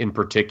match in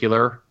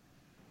particular,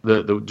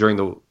 during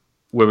the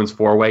women's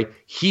four-way,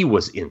 he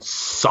was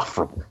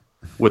insufferable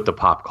with the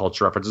pop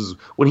culture references.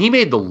 When he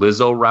made the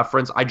Lizzo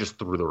reference, I just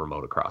threw the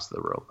remote across the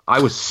room. I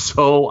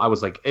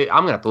was like, hey,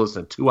 I'm gonna have to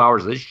listen to 2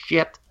 hours of this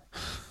shit.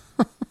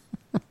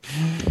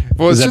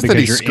 Well, it's just that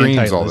he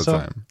screams all the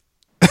time.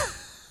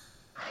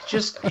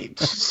 Just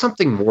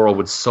something Mauro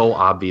would so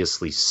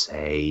obviously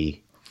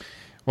say.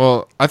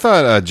 Well, I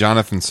thought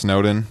Jonathan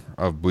Snowden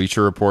of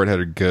Bleacher Report had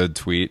a good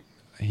tweet.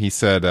 He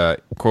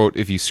said, quote,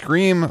 "If you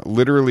scream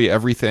literally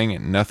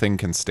everything, nothing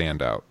can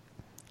stand out."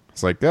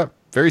 It's like, yeah,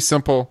 very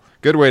simple.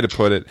 Good way to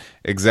put it.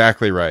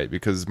 Exactly right,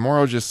 because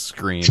Mauro just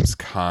screams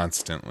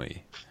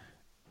constantly.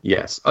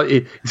 Yes.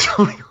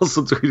 Somebody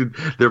also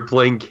tweeted, they're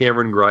playing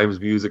Cameron Grimes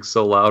music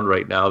so loud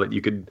right now that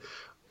you could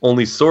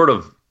only sort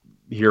of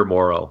hear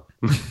Mauro.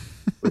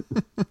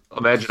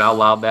 Imagine how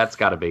loud that's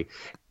got to be.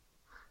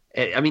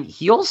 I mean,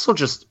 he also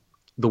just,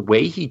 the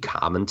way he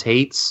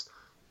commentates,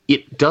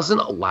 it doesn't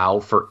allow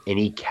for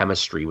any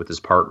chemistry with his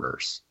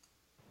partners.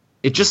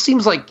 It just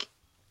seems like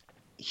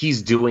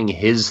he's doing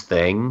his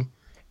thing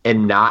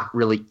and not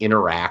really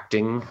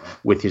interacting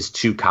with his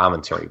two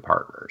commentary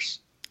partners.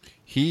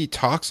 He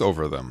talks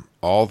over them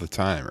all the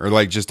time, or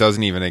like just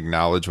doesn't even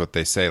acknowledge what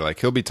they say. Like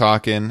he'll be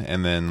talking,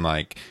 and then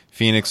like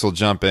Phoenix will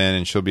jump in,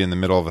 and she'll be in the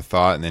middle of a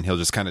thought, and then he'll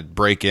just kind of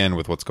break in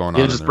with what's going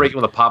on. He'll just break in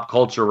with a pop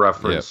culture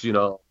reference, you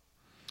know.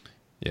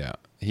 Yeah,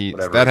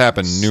 that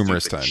happened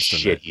numerous times.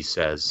 Shit, he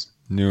says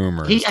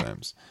numerous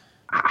times.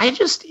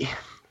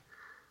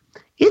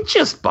 It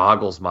just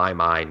boggles my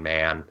mind,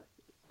 man,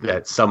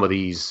 that some of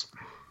the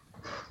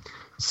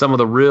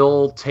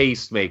real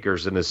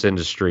tastemakers in this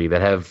industry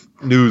that have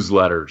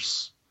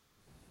newsletters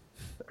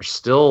are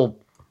still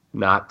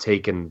not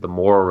taking the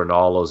Mauro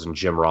Ranallos and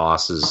Jim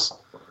Rosses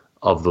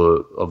of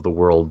the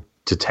world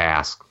to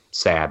task.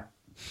 Sad.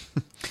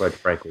 Quite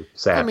frankly,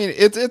 sad. I mean,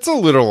 it's a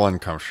little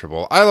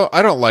uncomfortable.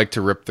 I don't like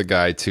to rip the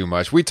guy too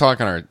much. We talk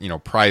on our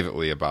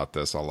privately about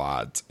this a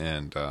lot,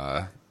 and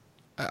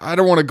I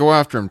don't want to go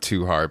after him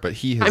too hard. But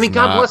he has. I mean,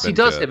 God bless, he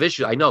does have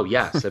issues. I know,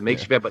 yes, it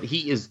makes you bad, but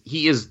he is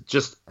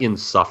just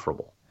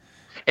insufferable.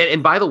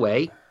 And by the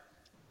way,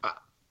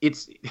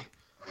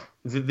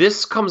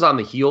 this comes on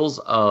the heels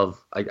of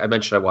I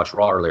mentioned I watched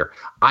Raw earlier.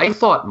 I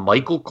thought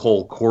Michael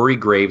Cole, Corey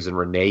Graves, and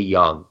Renee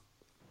Young.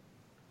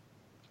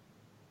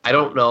 I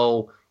don't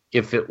know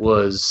if it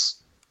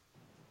was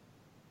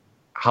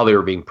how they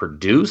were being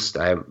produced.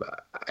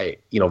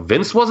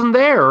 Vince wasn't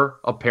there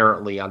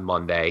apparently on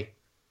Monday.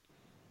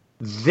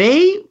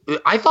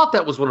 I thought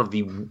that was one of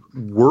the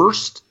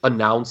worst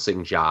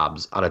announcing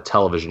jobs on a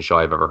television show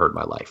I've ever heard in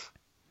my life.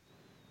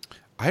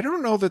 I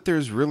don't know that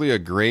there's really a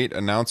great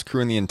announce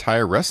crew in the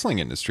entire wrestling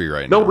industry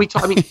right now. No, we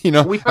talk about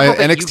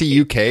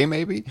NXT UK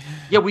maybe.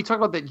 Yeah, we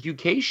talked about that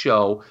UK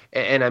show,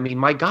 and I mean,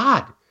 my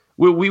God.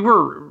 We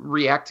were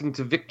reacting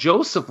to Vic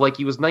Joseph like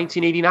he was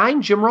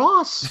 1989 Jim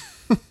Ross.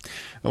 It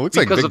looks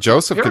like Vic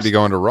Joseph could be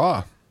going to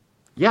Raw.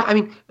 Yeah, I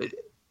mean,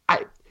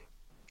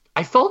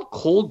 I felt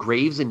Cole,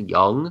 Graves, and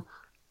Young,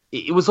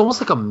 it was almost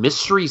like a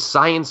mystery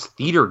science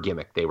theater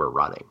gimmick they were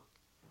running,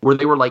 where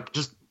they were like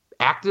just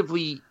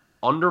actively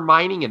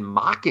undermining and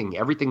mocking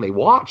everything they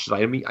watched.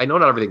 I mean, I know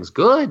not everything's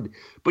good,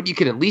 but you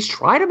can at least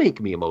try to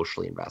make me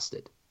emotionally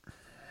invested.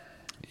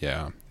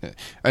 Yeah,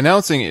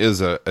 announcing is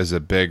a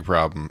big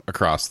problem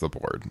across the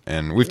board,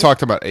 and we've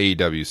talked about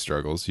AEW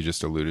struggles. You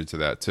just alluded to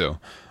that too.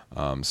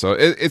 So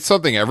it's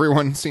something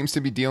everyone seems to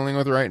be dealing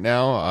with right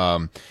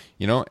now.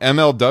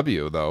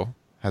 MLW though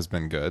has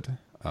been good,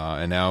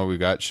 and now we've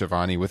got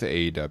Shivani with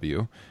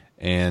AEW,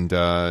 and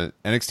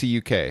NXT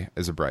UK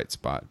is a bright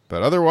spot.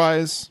 But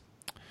otherwise,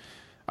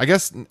 I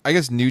guess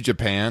New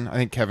Japan. I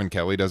think Kevin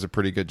Kelly does a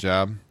pretty good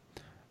job.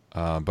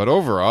 But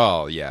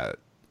overall, yeah.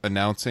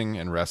 Announcing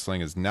and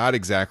wrestling is not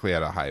exactly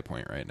at a high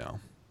point right now.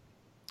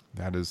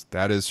 That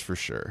is for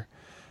sure.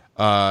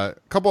 A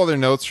couple other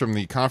notes from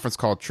the conference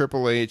call.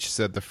 Triple H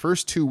said the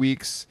first 2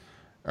 weeks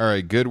are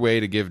a good way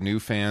to give new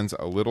fans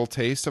a little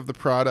taste of the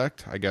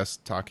product. I guess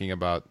talking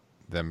about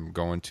them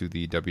going to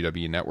the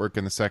WWE Network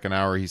in the second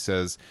hour, he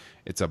says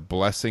it's a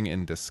blessing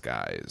in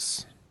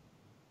disguise.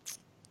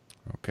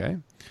 Okay.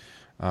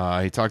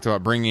 He talked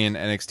about bringing in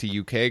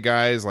NXT UK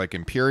guys like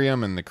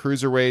Imperium and the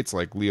cruiserweights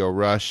like Lio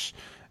Rush,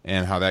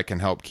 and how that can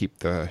help keep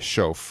the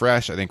show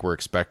fresh. I think we're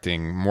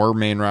expecting more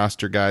main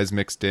roster guys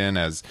mixed in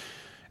as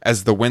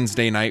the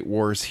Wednesday night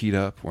wars heat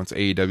up once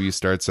AEW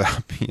starts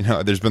up.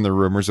 There's been the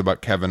rumors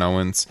about Kevin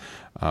Owens.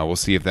 We'll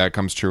see if that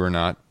comes true or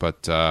not.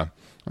 But I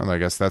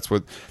guess that's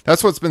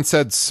what's been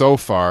said so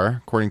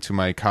far, according to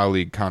my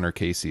colleague Connor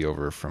Casey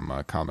over from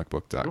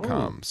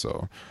comicbook.com. Ooh.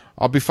 So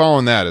I'll be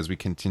following that as we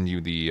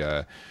continue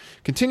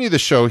the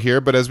show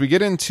here. But as we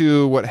get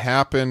into what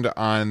happened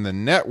on the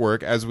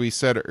network, as we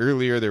said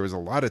earlier, there was a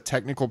lot of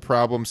technical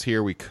problems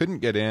here. We couldn't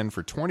get in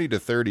for 20 to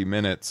 30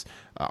 minutes.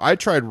 I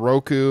tried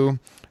Roku.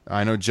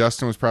 I know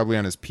Justin was probably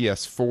on his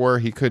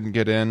PS4. He couldn't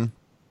get in.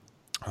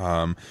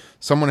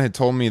 Someone had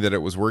told me that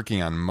it was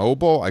working on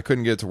mobile. I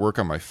couldn't get it to work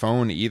on my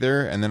phone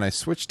either. And then I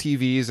switched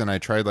TVs and I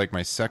tried like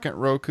my second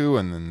Roku,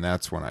 and then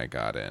that's when I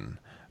got in.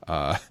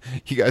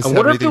 You guys, I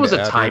wonder if it was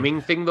a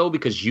timing thing though,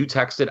 because you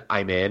texted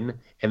I'm in,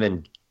 and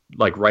then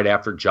like right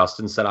after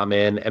Justin said I'm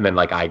in, and then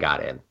like I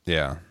got in.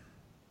 Yeah,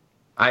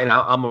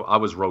 I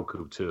was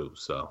Roku too,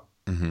 so.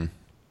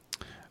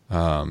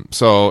 Mm-hmm.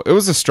 So it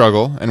was a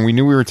struggle, and we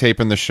knew we were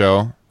taping the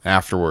show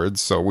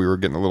afterwards, so we were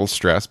getting a little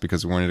stressed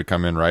because we wanted to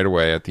come in right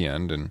away at the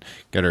end and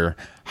get our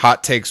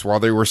hot takes while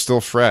they were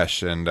still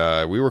fresh. And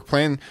we were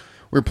playing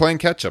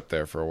catch up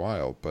there for a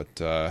while, but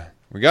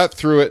we got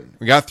through it.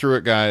 We got through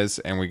it, guys,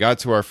 and we got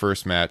to our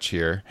first match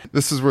here.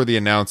 This is where the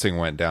announcing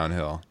went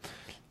downhill.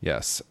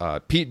 Yes,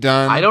 Pete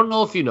Dunne. I don't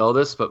know if you know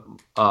this, but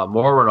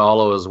Mauro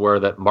Ranallo is where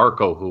that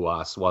Marco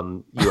Huas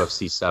won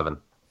UFC 7.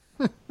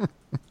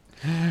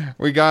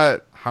 We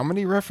got how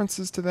many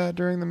references to that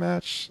during the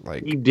match?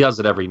 Like he does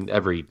it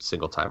every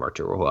single time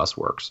Arturo Huas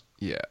works.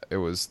 Yeah, there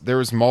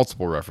was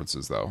multiple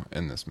references though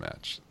in this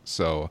match.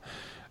 So,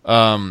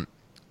 I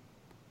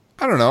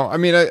don't know. I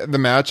mean, the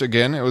match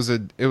again, it was a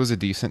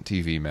decent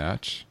TV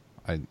match.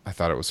 I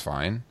thought it was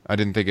fine. I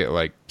didn't think it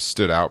like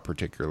stood out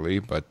particularly.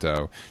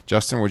 But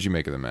Justin, what'd you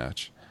make of the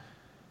match?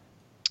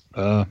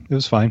 It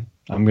was fine.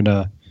 I'm going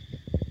to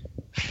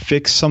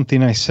fix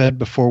something I said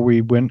before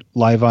we went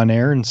live on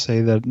air and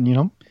say that,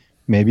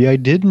 maybe I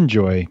did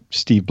enjoy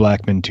Steve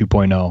Blackman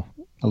 2.0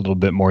 a little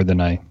bit more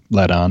than I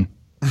let on.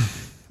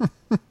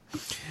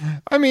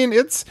 I mean,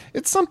 it's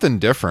something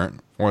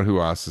different what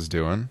Huas is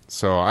doing.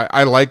 So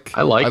I like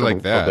him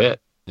that. A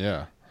bit.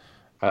 Yeah.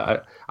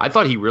 I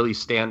thought he really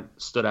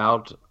stood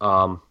out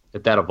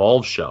at that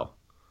Evolve show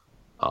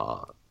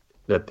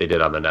that they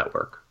did on the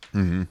network.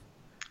 Mm-hmm.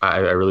 I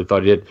really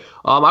thought he did.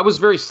 I was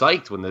very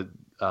psyched when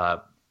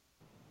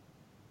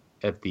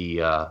at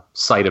the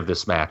site of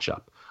this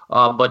matchup.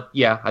 But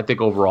yeah, I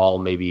think overall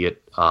maybe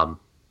it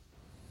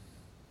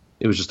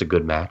was just a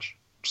good match,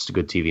 just a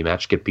good TV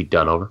match. Get Pete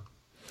Dunne over.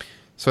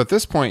 So at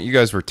this point, you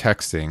guys were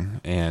texting,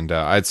 and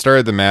I'd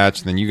started the match,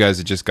 and then you guys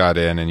had just got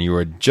in, and you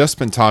had just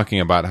been talking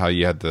about how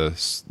you had the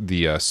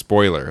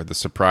spoiler, the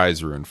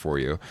surprise ruined for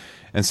you.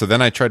 And so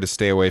then I tried to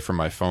stay away from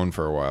my phone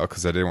for a while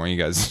because I didn't want you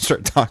guys to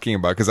start talking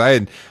about, because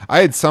I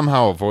had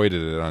somehow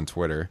avoided it on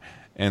Twitter.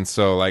 And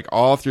so like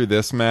all through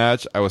this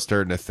match, I was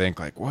starting to think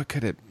like, what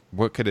could it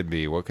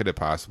be? What could it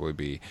possibly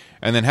be?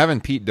 And then having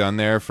Pete Dunne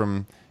there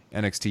from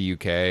NXT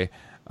UK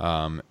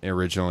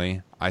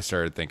originally, I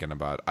started thinking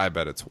about, I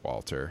bet it's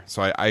Walter.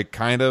 So I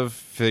kind of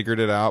figured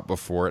it out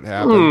before it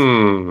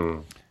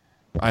happened.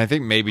 I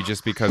think maybe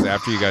just because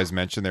after you guys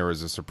mentioned there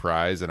was a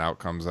surprise and out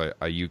comes a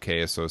UK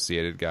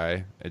associated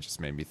guy, it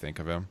just made me think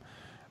of him.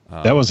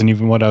 That wasn't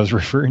even what I was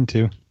referring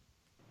to.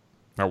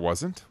 That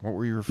wasn't? What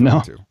were you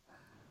referring to?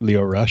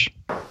 Lio Rush.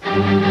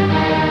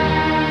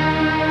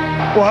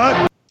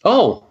 What?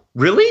 Oh,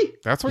 really?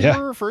 That's what you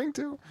were referring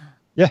to?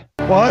 Yeah.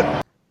 What?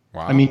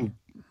 Wow. I mean,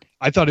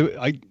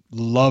 I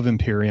love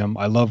Imperium.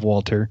 I love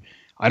Walter.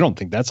 I don't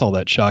think that's all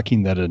that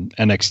shocking that an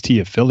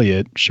NXT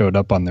affiliate showed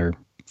up on their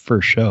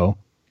first show.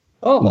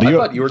 Oh, I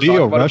thought you were talking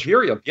about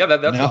Imperium. Yeah,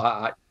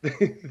 that's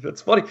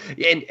that's funny.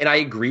 And I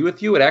agree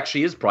with you. It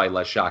actually is probably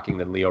less shocking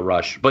than Lio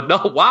Rush. But no,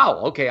 wow.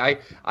 Okay,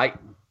 I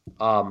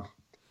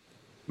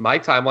my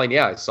timeline,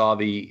 I saw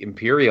the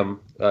Imperium.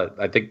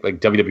 I think like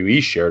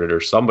WWE shared it or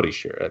somebody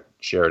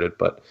shared it.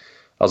 But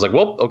I was like,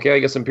 well, okay, I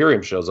guess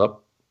Imperium shows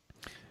up.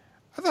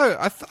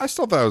 I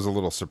still thought it was a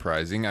little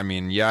surprising. I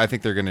mean, I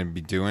think they're going to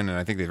be doing, and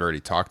I think they've already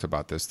talked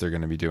about this, they're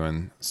going to be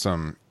doing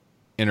some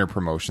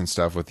inter-promotion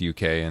stuff with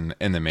UK and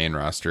the main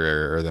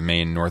roster or the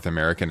main North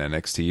American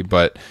NXT.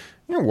 But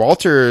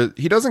Walter,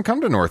 he doesn't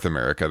come to North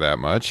America that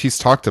much. He's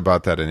talked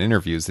about that in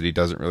interviews that he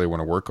doesn't really want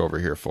to work over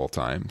here full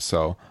time.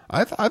 So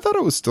I thought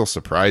it was still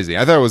surprising.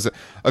 I thought it was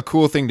a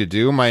cool thing to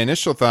do. My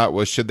initial thought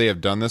was, should they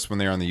have done this when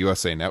they were on the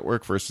USA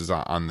Network versus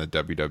on the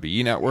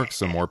WWE Network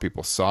so more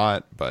people saw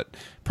it? But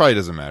probably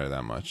doesn't matter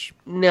that much.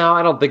 No,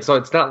 I don't think so.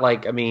 It's not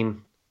like, I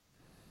mean,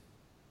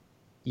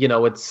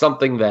 it's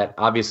something that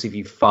obviously if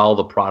you follow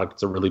the product,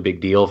 it's a really big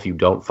deal. If you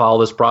don't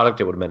follow this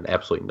product, it would have meant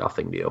absolutely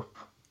nothing to you.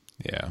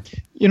 Yeah.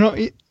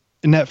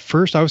 And at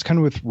first I was kind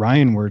of with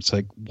Ryan where it's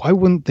like, why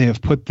wouldn't they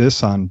have put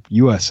this on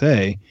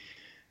USA?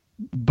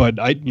 But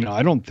I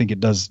don't think it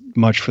does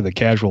much for the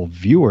casual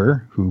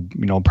viewer who,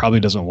 probably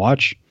doesn't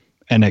watch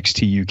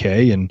NXT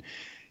UK. And,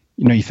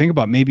 you think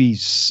about maybe,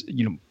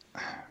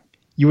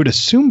 you would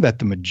assume that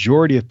the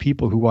majority of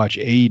people who watch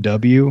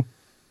AEW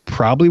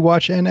probably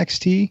watch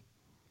NXT,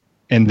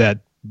 and that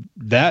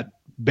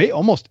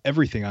almost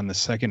everything on the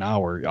second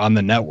hour on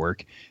the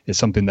network is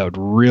something that would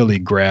really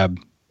grab,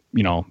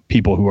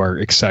 people who are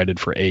excited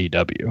for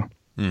AEW.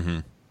 Mm-hmm.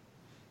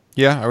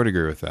 Yeah, I would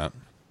agree with that.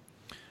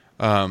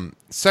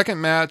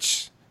 Second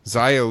match,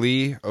 Xia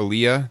Li,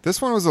 Aaliyah.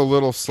 This one was a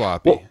little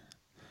sloppy.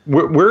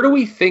 Well, where do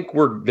we think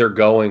they're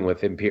going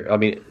with Imperium? I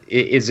mean,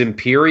 is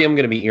Imperium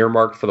going to be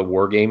earmarked for the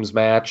War Games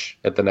match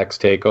at the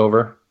next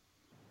TakeOver?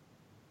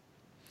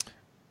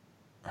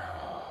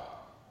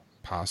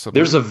 Possibly.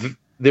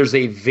 There's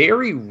a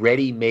very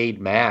ready-made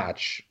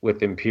match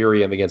with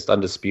Imperium against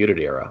Undisputed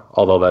Era,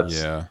 although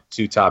that's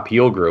two top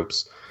heel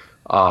groups.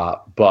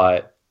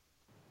 But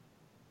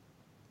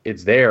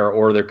it's there,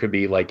 or there could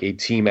be like a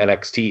team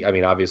NXT. I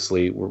mean,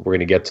 obviously, we're going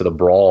to get to the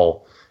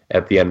brawl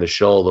at the end of the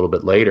show a little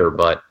bit later,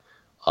 but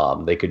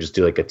they could just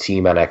do like a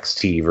team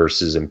NXT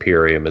versus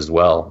Imperium as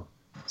well.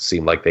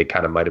 Seemed like they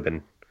kind of might have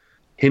been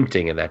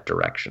hinting in that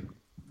direction.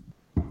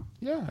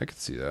 Yeah, I could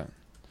see that.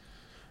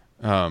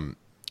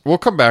 We'll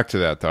come back to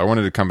that, though. I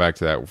wanted to come back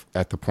to that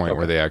at the point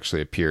where they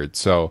actually appeared.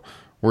 So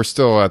we're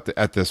still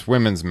at this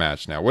women's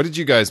match now. What did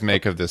you guys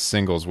make of this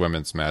singles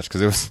women's match?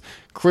 Because it was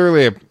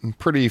clearly a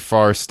pretty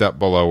far step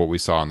below what we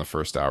saw in the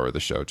first hour of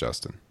the show,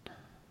 Justin.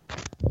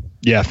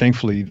 Yeah,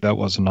 thankfully that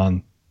wasn't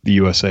on the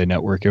USA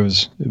Network. It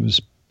was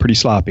pretty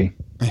sloppy.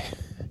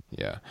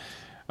 Yeah.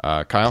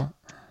 Kyle?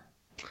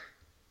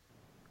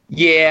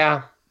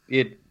 Yeah,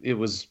 it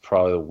was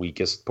probably the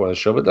weakest point of the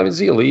show. But I mean,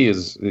 Xia Li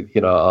is,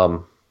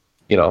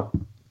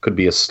 could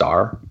be a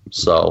star.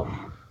 So,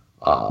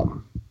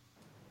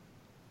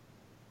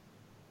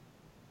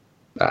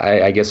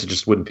 I guess it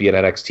just wouldn't be an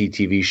NXT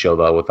TV show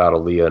though without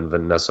Aaliyah and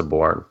Vanessa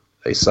Bourne.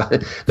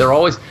 They're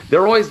always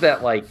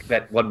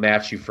that one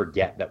match you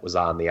forget that was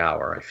on the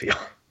hour. I feel.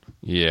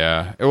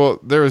 Yeah. Well,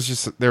 there was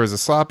a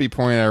sloppy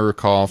point I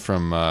recall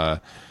from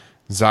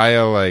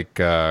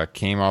Xia,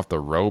 came off the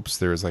ropes.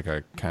 There was like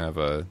a kind of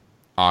a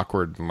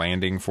awkward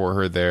landing for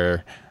her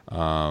there.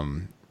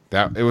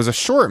 That it was a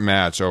short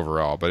match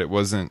overall, but it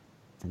wasn't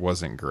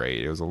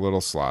great. It was a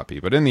little sloppy,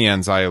 but in the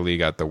end, Xia Li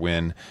got the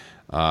win.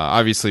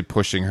 Obviously,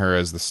 pushing her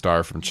as the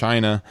star from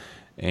China,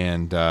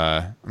 and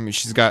I mean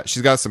she's got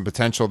some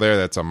potential there.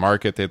 That's a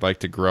market they'd like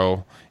to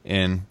grow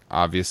in,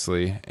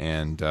 obviously,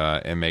 and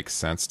it makes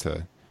sense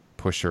to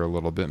push her a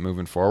little bit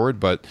moving forward.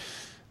 But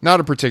not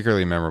a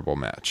particularly memorable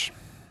match.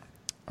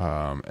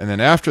 And then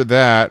after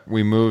that,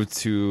 we moved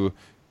to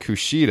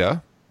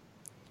Kushida,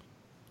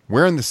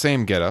 wearing the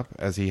same getup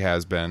as he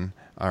has been,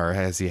 or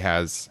as he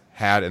has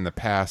had in the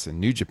past in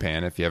New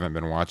Japan. If you haven't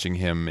been watching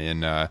him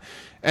in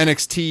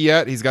NXT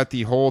yet, he's got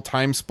the whole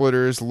Time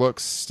Splitters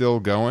looks still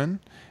going.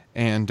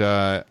 And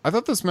I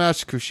thought this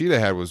match Kushida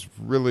had was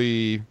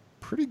really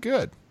pretty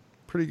good.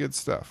 Pretty good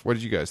stuff. What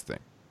did you guys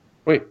think?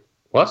 Wait,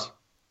 what?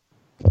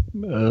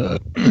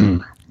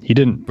 He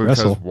didn't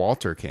wrestle.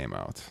 Walter came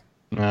out.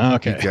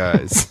 Okay. You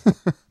guys.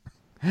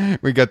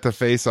 We got the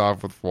face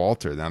off with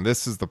Walter. Now,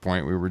 this is the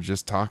point we were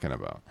just talking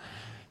about.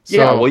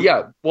 So,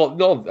 Well,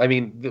 no, I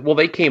mean,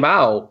 they came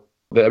out.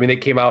 They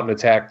came out and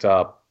attacked,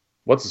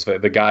 what's his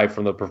face? The guy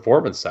from the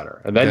Performance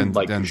Center. And then,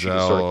 Denzel, she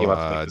sort of came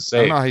out to make the save.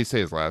 I don't know how you say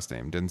his last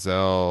name.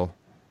 Denzel,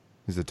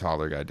 he's a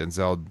taller guy.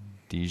 Denzel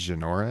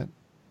Degenerat?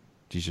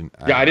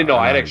 I didn't know.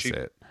 I'd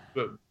actually,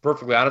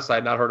 perfectly honest, I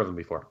had not heard of him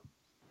before.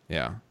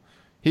 Yeah.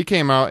 He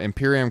came out,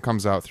 Imperium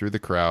comes out through the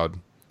crowd,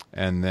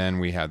 and then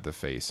we had the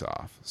face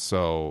off.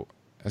 So,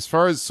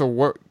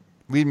 what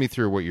lead me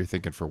through what you're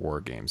thinking for War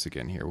Games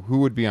again here. Who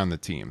would be on the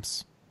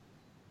teams?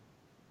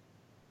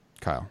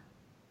 Kyle.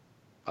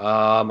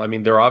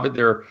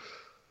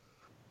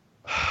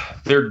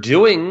 They're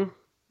doing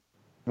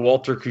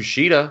Walter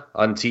Kushida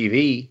on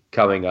TV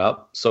coming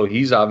up, so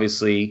he's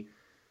obviously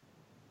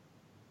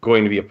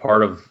going to be a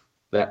part of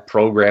that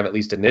program, at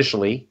least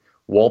initially.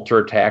 Walter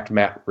attacked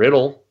Matt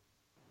Riddle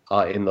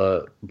in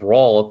the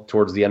brawl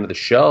towards the end of the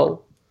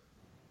show.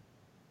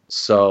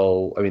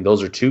 So,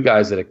 those are two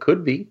guys that it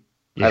could be.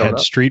 You had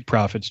Street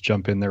Profits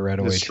jump in there right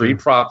away. The Street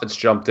Profits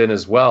jumped in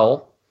as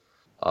well.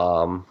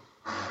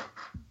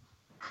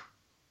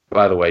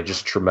 By the way,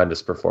 just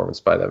tremendous performance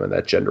by them in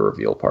that gender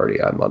reveal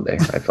party on Monday,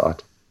 I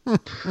thought.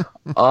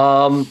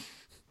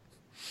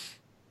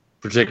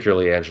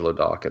 Particularly Angelo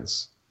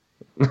Dawkins.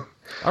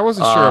 I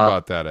wasn't sure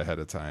about that ahead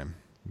of time,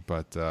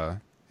 but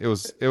it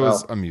was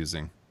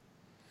amusing.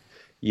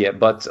 Yeah,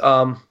 but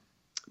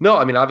no,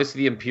 obviously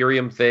the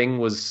Imperium thing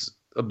was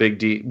a big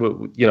deal,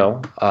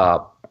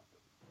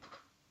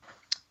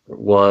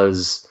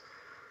 was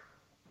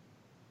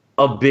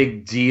a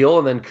big deal.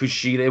 And then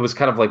Kushida, it was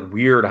kind of like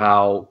weird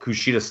how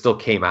Kushida still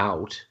came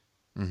out.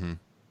 Mm-hmm.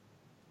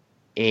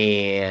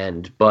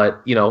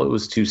 But it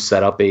was to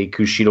set up a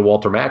Kushida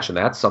Walter match, and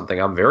that's something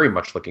I'm very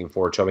much looking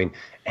forward to.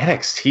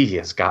 NXT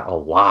has got a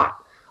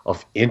lot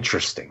of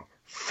interesting,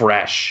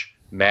 fresh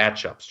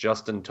matchups.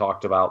 Justin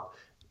talked about,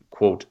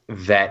 quote,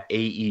 that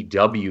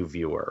AEW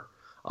viewer.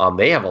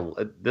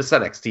 This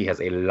NXT has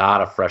a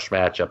lot of fresh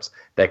matchups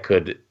that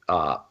could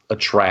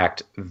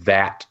attract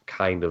that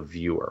kind of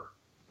viewer.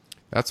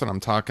 That's what I'm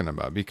talking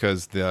about,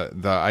 because the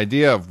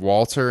idea of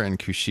Walter and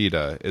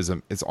Kushida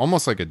it's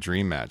almost like a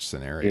dream match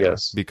scenario.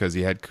 Yes. Because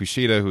you had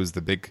Kushida, who's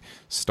the big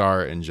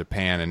star in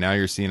Japan, and now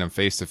you're seeing him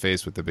face to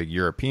face with the big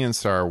European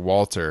star,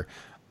 Walter.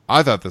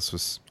 I thought this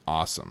was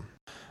awesome.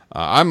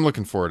 I'm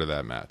looking forward to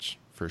that match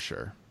for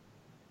sure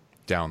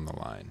down the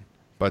line.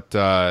 But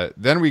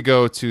then we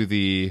go to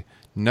the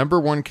number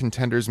one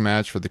contenders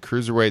match for the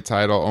Cruiserweight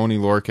title. Oney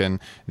Lorcan,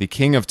 the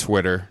king of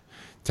Twitter,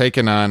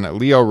 taking on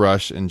Lio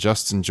Rush and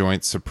Justin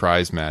Joint's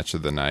surprise match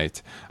of the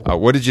night.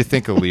 What did you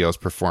think of Leo's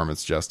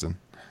performance, Justin?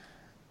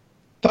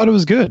 Thought it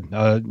was good.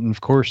 And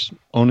of course,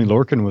 Oney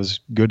Lorcan was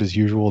good as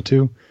usual,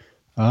 too.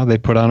 They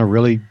put on a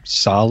really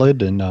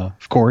solid and,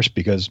 of course,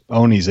 because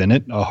Oney's in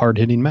it, a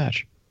hard-hitting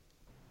match.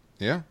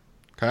 Yeah.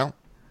 Kyle?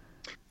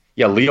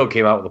 Yeah, Leo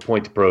came out with a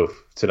point to prove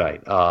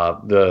tonight.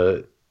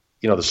 The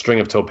string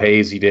of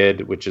topes he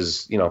did, which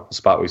is, a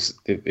spot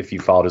if you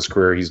followed his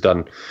career, he's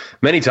done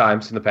many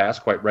times in the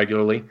past, quite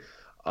regularly.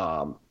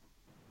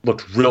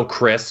 Looked real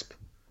crisp.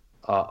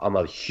 I'm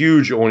a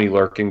huge Oney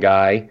Lorcan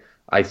guy.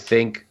 I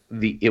think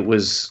it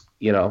was,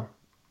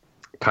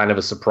 kind of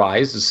a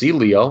surprise to see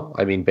Leo.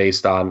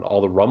 Based on all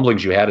the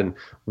rumblings you had, and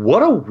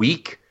what a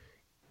week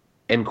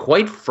and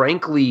quite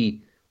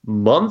frankly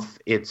month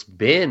it's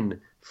been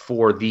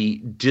for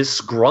the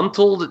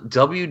disgruntled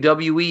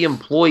WWE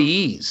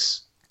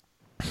employees.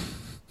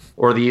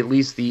 Or at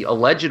least the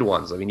alleged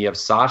ones. You have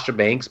Sasha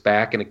Banks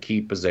back in a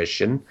key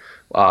position.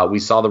 We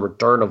saw the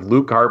return of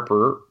Luke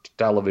Harper to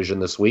television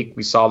this week.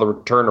 We saw the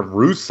return of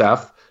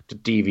Rusev to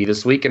TV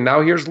this week. And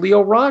now here's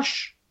Lio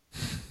Rush.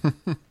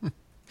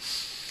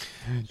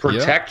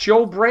 Protect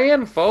your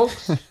brand,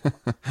 folks.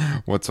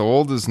 What's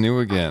old is new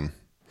again.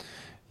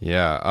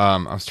 Yeah, I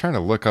was trying to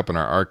look up in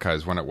our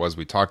archives when it was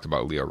we talked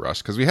about Lio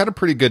Rush, because we had a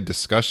pretty good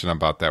discussion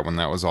about that when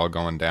that was all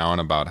going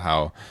down, about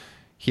how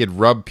he had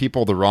rubbed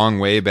people the wrong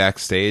way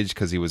backstage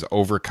because he was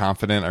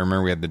overconfident. I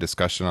remember we had the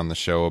discussion on the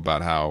show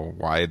about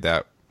why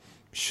that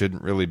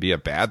shouldn't really be a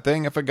bad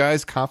thing if a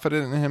guy's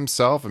confident in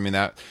himself. I mean,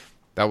 that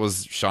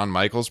was Shawn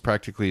Michaels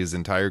practically his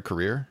entire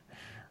career,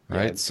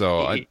 right? Yeah,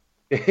 so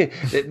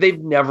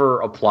they've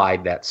never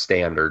applied that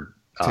standard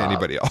to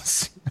anybody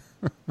else.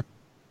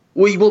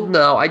 Well,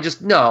 no, I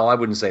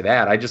wouldn't say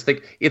that. I just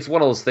think it's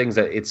one of those things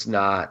that it's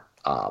not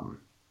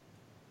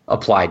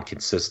applied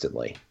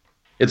consistently.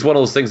 It's one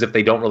of those things, if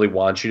they don't really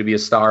want you to be a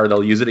star,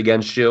 they'll use it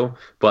against you.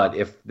 But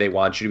if they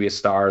want you to be a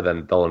star,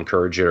 then they'll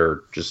encourage it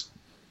or just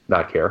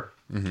not care.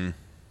 Mm-hmm.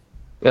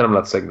 And I'm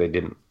not saying they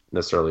didn't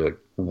necessarily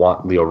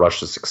want Lio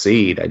Rush to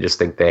succeed. I just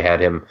think they had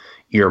him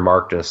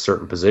earmarked in a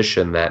certain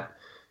position that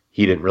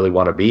he didn't really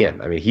want to be in.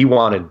 I mean, he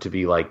wanted to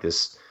be like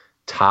this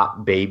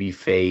top baby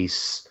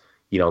face,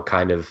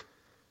 kind of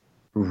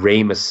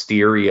Rey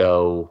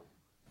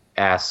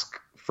Mysterio-esque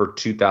for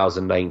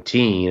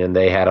 2019, and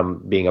they had him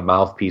being a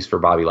mouthpiece for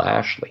Bobby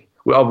Lashley.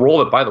 A role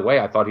that, by the way,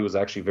 I thought he was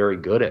actually very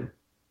good in.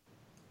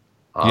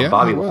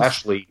 Bobby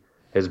Lashley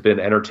has been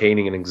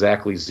entertaining in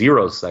exactly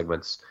 0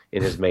 segments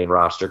in his main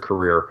roster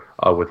career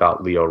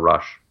without Lio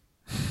Rush.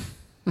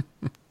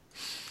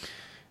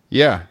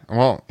 Yeah,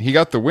 well, he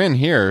got the win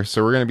here,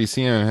 so we're going to be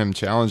seeing him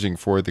challenging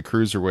for the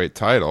Cruiserweight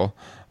title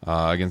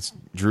against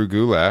Drew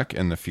Gulak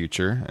in the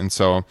future, and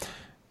so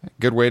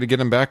good way to get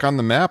him back on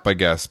the map, I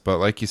guess. But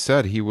like you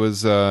said, he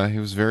was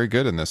very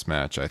good in this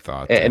match, I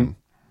thought. And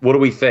what do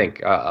we think?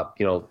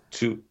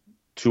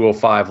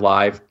 205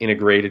 Live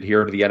integrated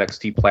here to the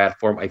NXT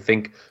platform. I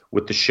think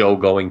with the show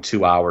going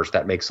 2 hours,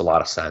 that makes a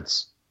lot of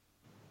sense.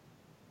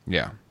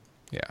 Yeah,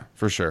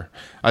 for sure.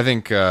 I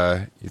think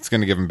it's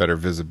going to give him better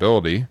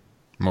visibility,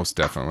 most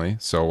definitely.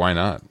 So why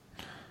not?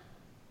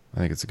 I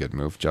think it's a good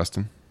move,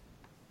 Justin.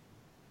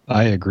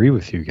 I agree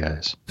with you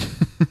guys.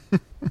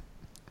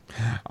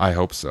 I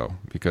hope so,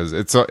 because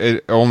it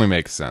only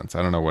makes sense.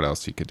 I don't know what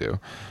else he could do.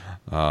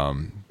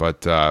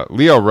 But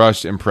Lio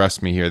Rush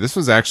impressed me here. This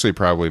was actually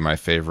probably my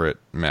favorite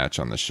match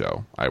on the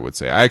show, I would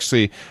say. I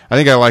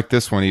think I like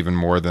this one even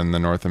more than the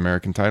North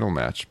American title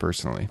match,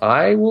 personally.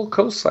 I will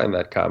co-sign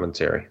that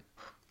commentary.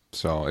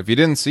 So if you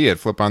didn't see it,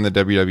 flip on the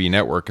WWE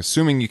Network,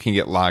 assuming you can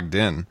get logged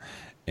in,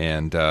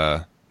 and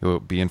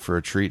you'll be in for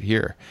a treat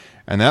here.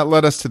 And that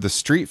led us to the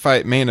Street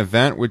Fight main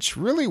event, which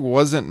really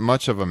wasn't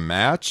much of a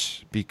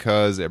match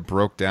because it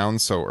broke down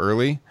so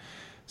early.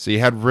 So you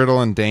had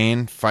Riddle and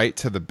Dane fight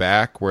to the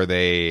back, where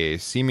they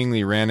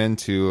seemingly ran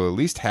into at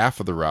least half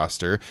of the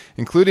roster,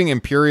 including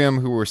Imperium,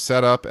 who were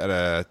set up at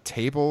a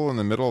table in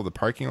the middle of the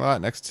parking lot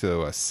next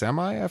to a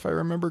semi, if I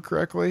remember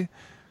correctly.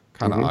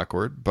 Kind of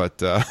awkward,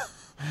 but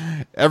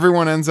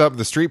everyone ends up.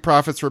 The Street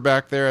Profits were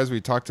back there, as we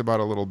talked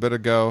about a little bit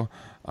ago.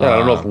 Yeah, I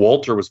don't know if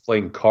Walter was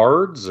playing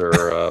cards or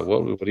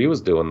what he was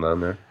doing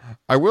down there.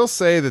 I will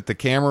say that the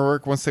camera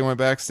work, once they went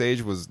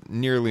backstage, was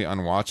nearly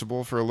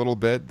unwatchable for a little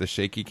bit. The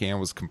shaky cam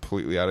was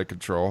completely out of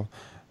control.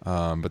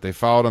 But they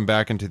followed him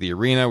back into the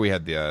arena. We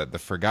had the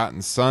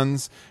Forgotten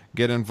Sons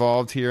get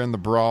involved here in the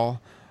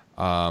brawl.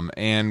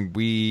 And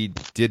we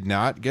did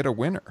not get a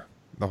winner.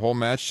 The whole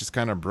match just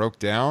kind of broke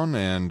down,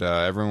 and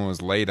everyone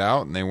was laid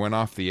out, and they went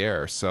off the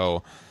air.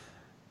 So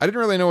I didn't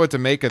really know what to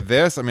make of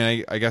this. I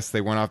mean, I guess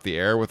they went off the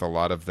air with a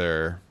lot of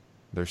their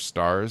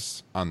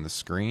stars on the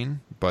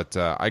screen. But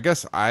I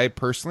guess I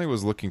personally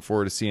was looking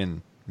forward to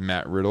seeing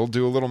Matt Riddle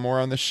do a little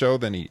more on the show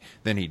than he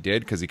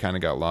did, because he kind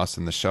of got lost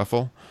in the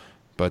shuffle.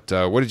 But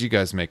what did you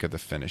guys make of the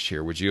finish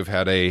here? Would you have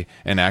had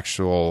an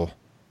actual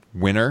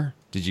winner?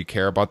 Did you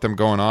care about them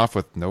going off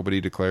with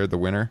nobody declared the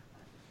winner?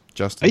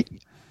 Justin?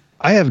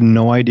 I have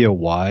no idea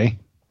why.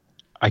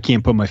 I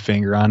can't put my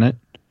finger on it.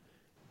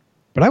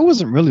 But I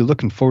wasn't really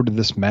looking forward to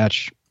this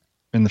match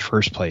in the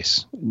first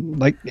place.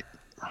 Like,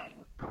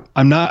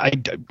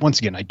 once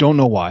again, I don't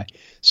know why.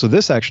 So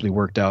this actually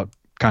worked out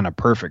kind of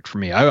perfect for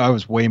me. I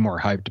was way more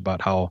hyped about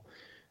how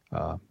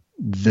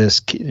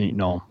this,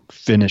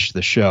 finished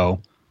the show.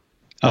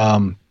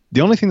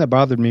 The only thing that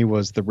bothered me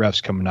was the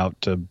refs coming out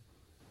to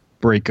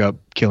break up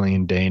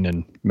Killian Dane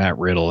and Matt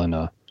Riddle in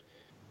a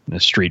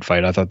street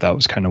fight. I thought that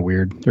was kind of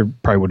weird. There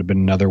probably would have been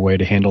another way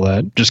to handle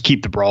that. Just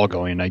keep the brawl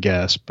going, I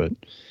guess. But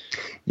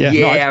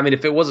I mean,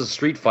 if it was a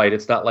street fight,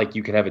 it's not like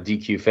you can have a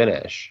DQ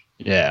finish.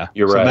 Yeah,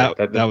 you're right.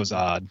 That was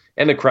odd.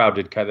 And the crowd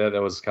did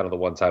that was kind of the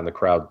one time the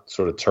crowd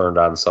sort of turned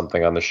on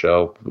something on the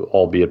show,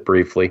 albeit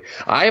briefly.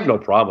 I have no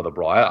problem with a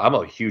brawl. I'm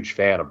a huge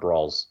fan of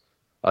brawls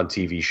on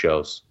TV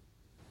shows.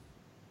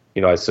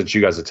 I sent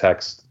you guys a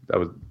text. I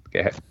was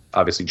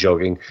obviously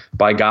joking.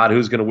 By God,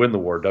 who's going to win the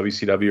war,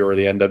 WCW or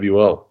the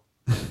NWO?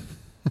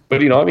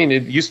 But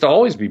it used to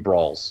always be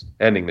brawls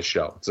ending the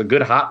show. It's a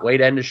good hot way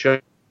to end the show.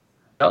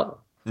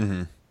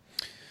 Mm-hmm.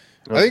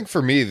 I think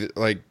for me,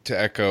 like, to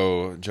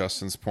echo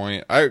Justin's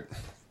point,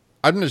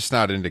 I'm just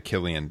not into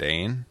Killian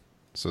Dane.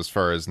 So as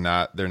far as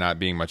there not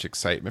being much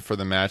excitement for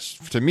the match,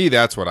 to me,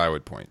 that's what I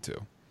would point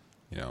to.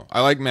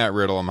 I like Matt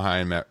Riddle. I'm high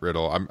on Matt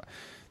Riddle.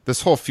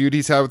 This whole feud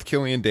he's had with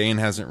Killian Dane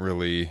hasn't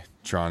really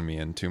drawn me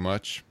in too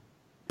much.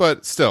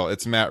 but still,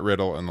 it's Matt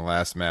Riddle in the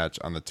last match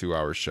on the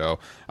 2-hour show.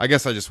 I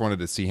guess I just wanted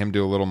to see him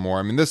do a little more.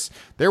 I mean,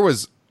 there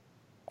was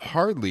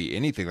hardly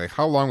anything. Like,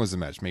 how long was the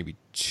match? Maybe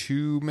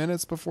 2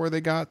 minutes before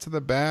they got to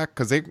the back,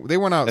 because they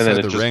went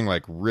outside the ring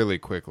like really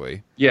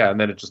quickly. Yeah, and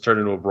then it just turned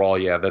into a brawl.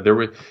 Yeah,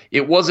 that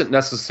it wasn't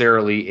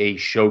necessarily a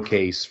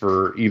showcase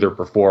for either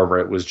performer.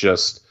 It was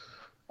just,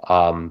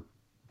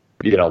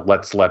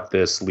 let's let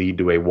this lead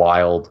to a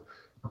wild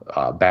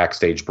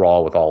backstage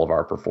brawl with all of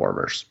our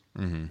performers.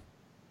 Mm-hmm.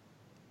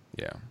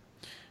 Yeah,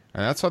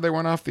 and that's how they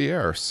went off the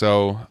air.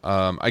 So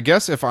I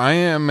guess if I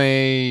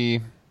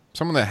am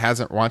someone that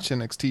hasn't watched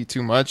NXT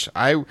too much,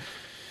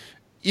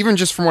 even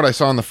just from what I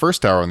saw in the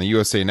first hour on the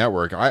USA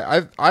Network,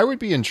 I would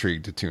be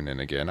intrigued to tune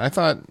in again. I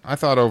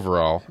thought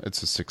overall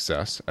it's a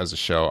success as a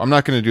show. I'm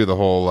not going to do the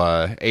whole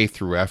A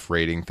through F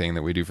rating thing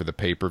that we do for the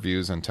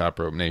pay-per-views on Top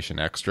Rope Nation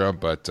Extra,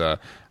 but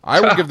I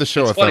would give the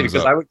show a thumbs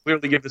up. I would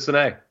clearly give this an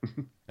A.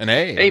 An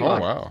A? Oh,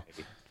 wow.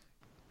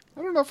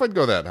 I don't know if I'd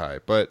go that high,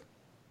 but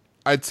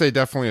I'd say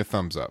definitely a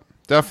thumbs up.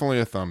 Definitely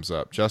a thumbs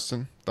up.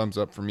 Justin, thumbs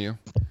up from you?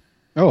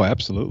 Oh,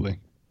 absolutely.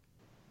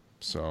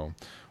 So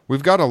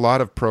we've got a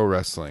lot of pro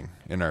wrestling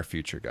in our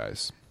future,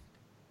 guys.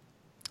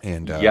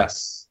 And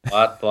yes,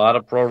 a lot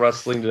of pro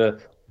wrestling to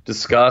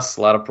discuss,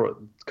 a lot of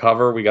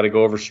cover. We got to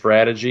go over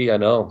strategy. I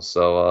know.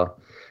 So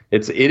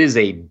it is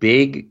a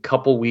big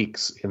couple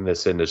weeks in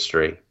this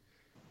industry.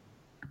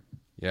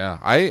 Yeah,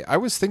 I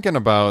was thinking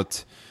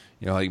about,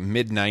 like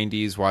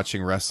mid-90s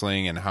watching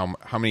wrestling and how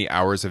many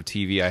hours of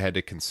TV I had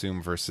to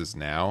consume versus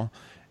now.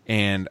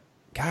 And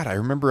God, I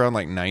remember on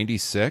like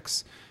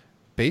 96,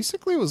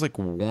 basically it was like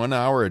 1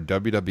 hour of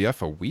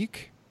WWF a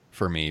week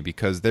for me,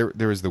 because there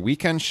was the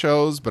weekend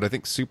shows, but I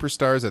think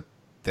Superstars at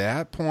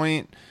that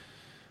point,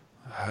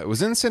 it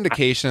was in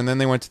syndication, and then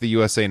they went to the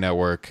USA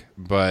Network,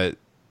 but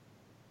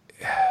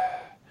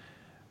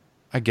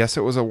I guess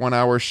it was a 1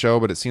 hour show,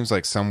 but it seems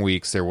like some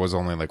weeks there was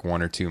only like 1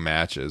 or 2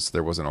 matches.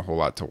 There wasn't a whole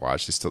lot to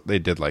watch. They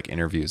did like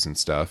interviews and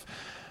stuff.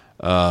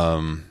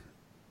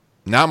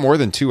 Not more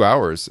than 2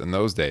 hours in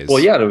those days. Well,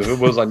 yeah, if it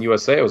was on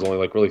USA, it was only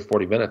like really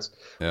 40 minutes.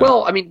 Yeah.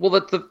 Well, I mean,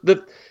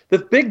 the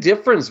big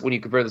difference when you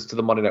compare this to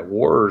the Monday Night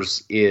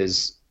Wars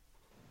is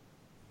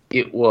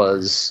it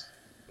was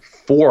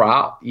 4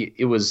 hours.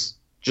 It was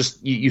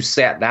just you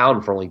sat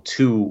down for only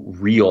 2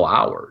 real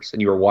hours,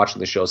 and you were watching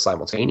the show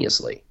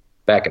simultaneously,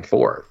 back and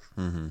forth.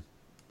 Mm-hmm.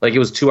 Like it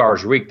was 2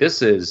 hours a week.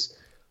 This is,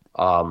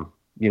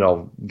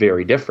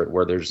 very different.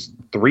 Where there's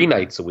 3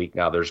 nights a week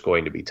now, there's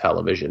going to be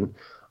television.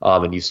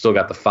 And you've still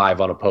got the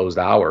 5 unopposed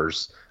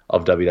hours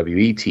of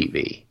WWE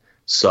TV.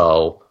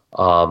 So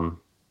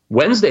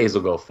Wednesdays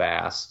will go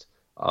fast.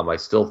 I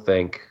still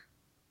think,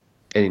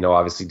 and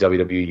obviously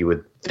WWE you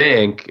would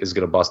think is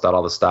going to bust out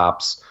all the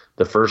stops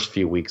the first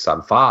few weeks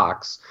on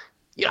Fox.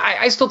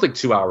 I still think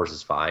 2 hours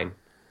is fine.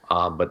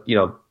 But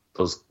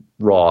those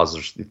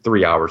Raws,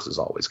 3 hours is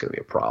always going to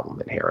be a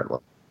problem inherently.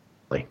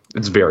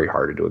 It's very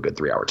hard to do a good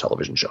 3 hour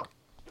television show.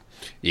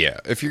 Yeah,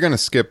 if you're going to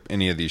skip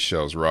any of these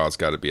shows, Raw's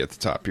got to be at the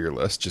top of your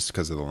list just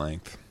because of the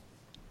length.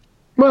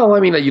 Well, I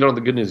mean,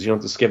 the good news, you don't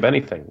have to skip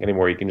anything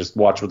anymore. You can just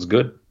watch what's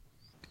good.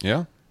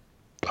 Yeah.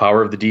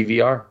 Power of the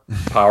DVR.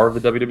 Power of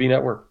the WWE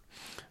Network.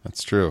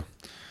 That's true.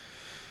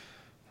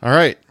 All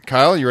right,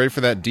 Kyle, you ready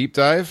for that deep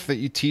dive that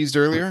you teased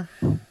earlier?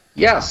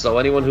 Yeah, so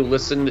anyone who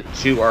listened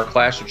to our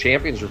Clash of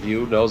Champions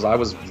review knows I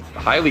was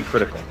highly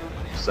critical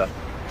of Seth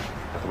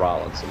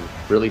Rollins and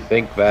really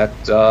think that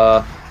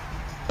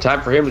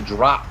time for him to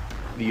drop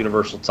the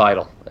Universal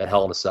title at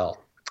Hell in a Cell.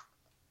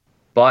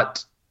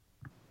 But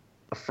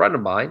a friend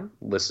of mine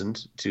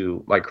listened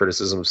to my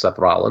criticism of Seth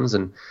Rollins,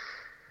 and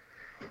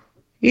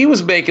he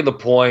was making the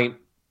point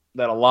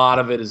that a lot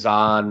of it is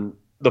on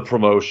the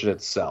promotion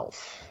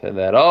itself. And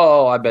that,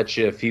 I bet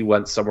you if he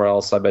went somewhere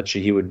else, I bet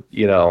you he would,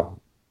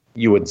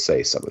 you wouldn't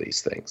say some of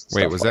these things.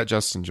 Wait, was that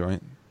Justin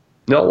Joint?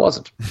 No, it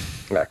wasn't,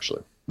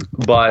 actually.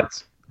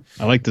 But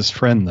I like this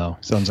friend, though.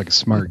 Sounds like a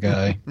smart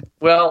guy.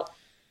 Well,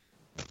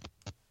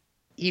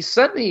 he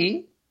sent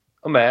me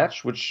a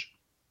match which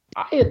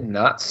I had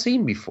not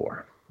seen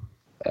before,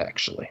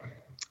 actually.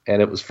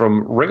 And it was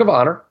from Ring of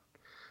Honor,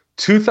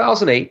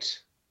 2008,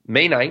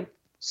 May 9th,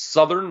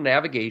 Southern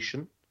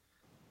Navigation.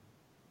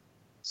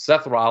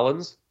 Seth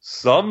Rollins,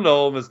 some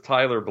know him as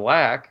Tyler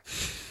Black,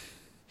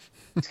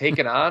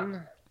 taking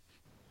on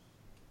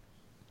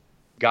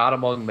God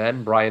Among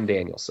Men, Bryan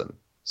Danielson.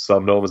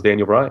 Some know him as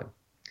Daniel Bryan.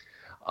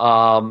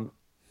 I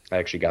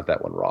actually got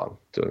that one wrong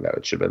doing that.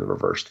 It should have been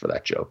reversed for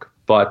that joke.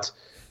 But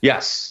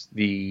yes,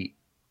 the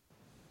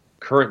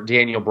current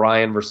Daniel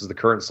Bryan versus the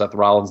current Seth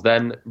Rollins,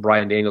 then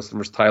Bryan Danielson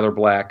versus Tyler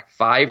Black,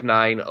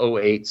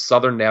 5/9/08,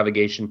 Southern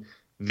Navigation.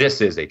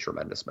 This is a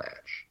tremendous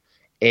match.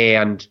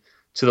 And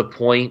to the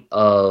point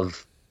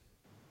of,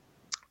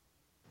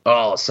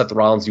 Seth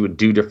Rollins, you would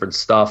do different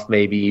stuff.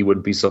 Maybe he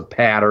wouldn't be so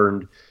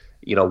patterned,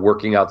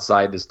 working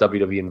outside this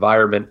WWE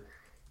environment.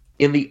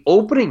 In the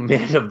opening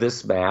minute of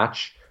this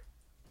match,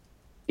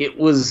 he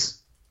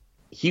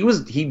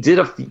did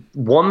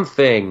one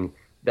thing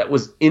that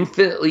was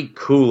infinitely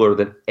cooler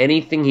than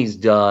anything he's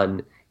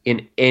done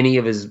in any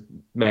of his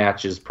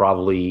matches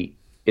probably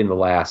in the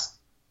last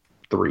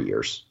 3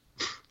 years,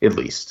 at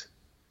least.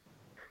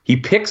 He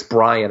picks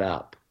Bryan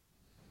up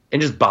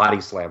and just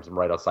body slams him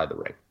right outside the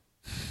ring.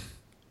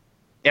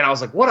 And I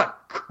was like, what a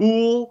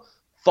cool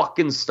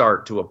fucking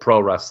start to a pro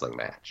wrestling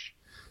match.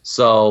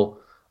 So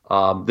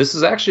this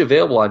is actually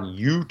available on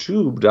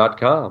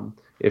youtube.com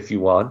if you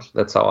want.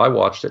 That's how I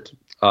watched it.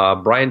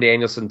 Bryan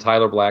Danielson,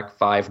 Tyler Black,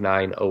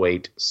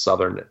 5908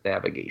 Southern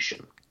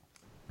Navigation.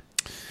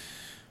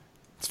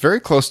 It's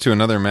very close to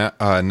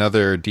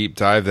another deep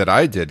dive that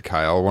I did,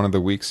 Kyle. One of the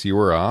weeks you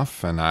were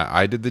off, and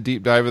I did the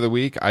deep dive of the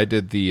week. I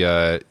did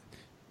the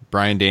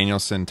Bryan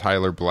Danielson,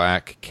 Tyler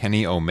Black,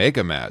 Kenny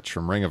Omega match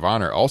from Ring of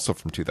Honor, also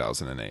from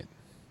 2008.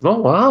 Oh,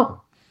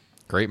 wow.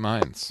 Great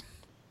minds.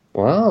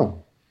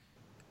 Wow.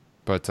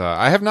 But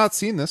I have not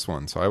seen this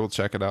one, so I will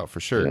check it out for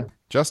sure. Yeah.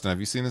 Justin, have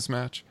you seen this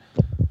match?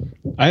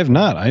 I have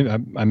not.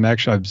 I'm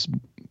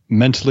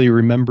mentally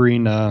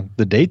remembering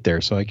the date there,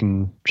 so I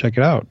can check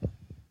it out.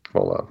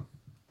 Hold on.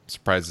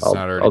 Surprised it's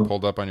not already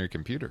pulled up on your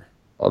computer.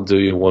 I'll do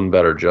you one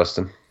better,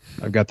 Justin.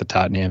 I've got the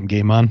Tottenham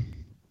game on.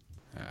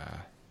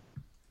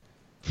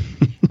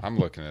 I'm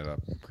looking it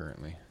up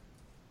currently.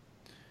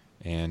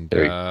 And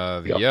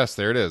yes,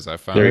 there it is. I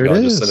found there it.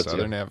 It is.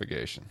 Southern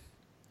Navigation.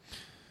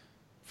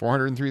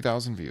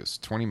 403,000 views,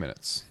 20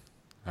 minutes.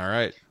 All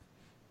right.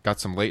 Got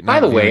some late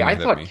night. By the way, I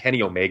thought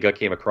Kenny Omega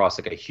came across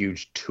like a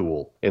huge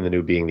tool in the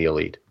new Being the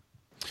Elite.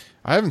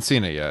 I haven't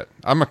seen it yet.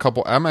 I'm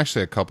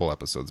actually a couple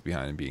episodes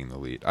behind Being the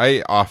Elite.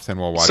 I often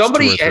will watch 2 or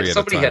 3 at a time.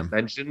 Somebody had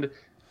mentioned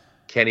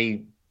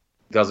Kenny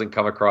doesn't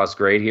come across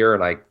great here,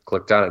 and I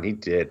clicked on it, and he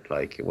did.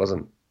 Like, it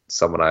wasn't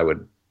someone I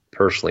would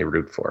personally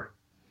root for.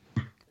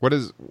 What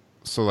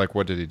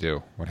did he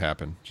do? What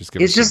happened? Just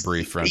give us a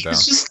brief rundown.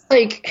 It's just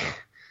like,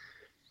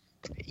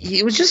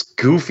 he was just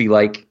goofy.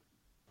 Like,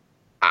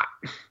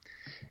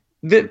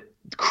 the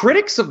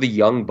critics of the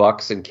Young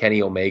Bucks and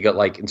Kenny Omega,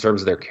 like in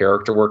terms of their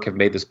character work, have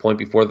made this point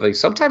before that they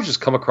sometimes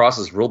just come across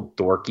as real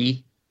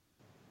dorky.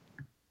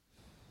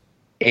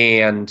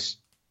 And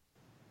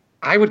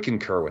I would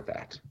concur with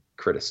that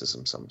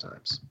criticism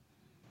sometimes.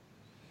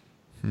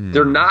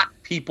 They're not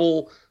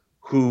people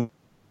who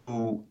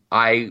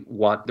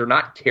they're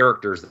not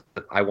characters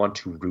that I want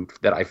to root,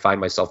 that I find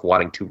myself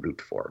wanting to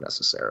root for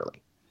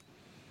necessarily.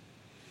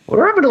 What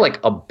happened to like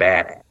a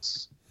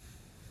badass?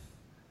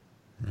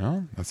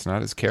 No, that's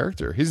not his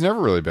character. He's never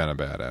really been a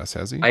badass,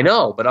 has he? I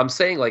know, but I'm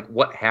saying, like,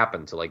 what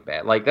happened to, like,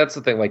 bad? Like, that's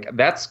the thing. Like,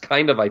 that's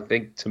kind of, I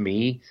think, to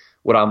me,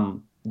 what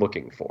I'm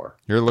looking for.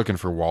 You're looking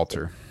for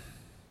Walter.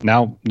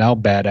 Now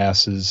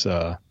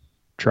badasses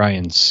try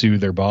and sue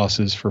their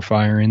bosses for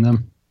firing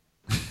them.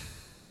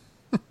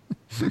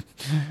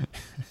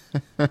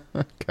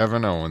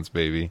 Kevin Owens,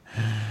 baby.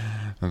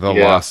 The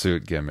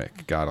lawsuit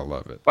gimmick. Gotta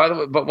love it. By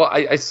the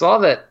way, I saw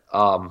that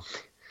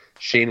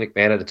Shane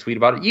McMahon had a tweet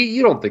about it.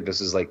 You don't think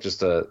this is like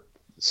just a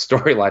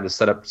storyline to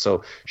set up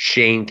so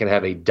Shane can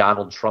have a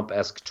Donald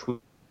Trump-esque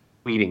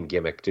tweeting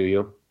gimmick, do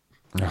you?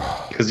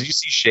 Because did you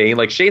see Shane?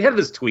 Like, Shane had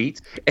this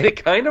tweet, and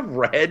it kind of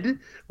read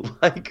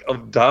like a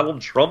Donald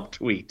Trump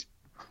tweet.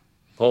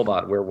 Hold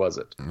on, where was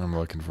it? I'm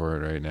looking for it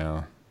right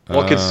now.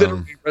 Well,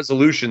 considering a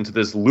resolution to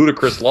this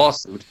ludicrous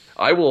lawsuit,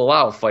 I will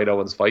allow Fight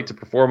Owens Fight to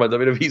perform on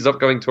WWE's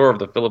upcoming tour of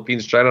the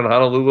Philippines, China, and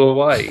Honolulu,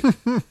 Hawaii.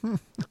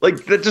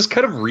 Like, that just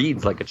kind of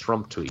reads like a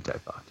Trump tweet, I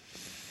thought.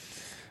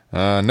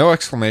 No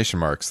exclamation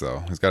marks,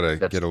 though. He's got to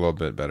get a little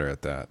bit better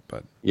at that.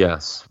 But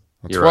yes.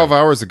 12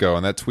 hours ago,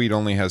 and that tweet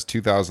only has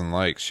 2,000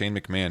 likes. Shane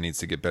McMahon needs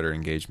to get better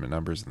engagement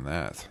numbers than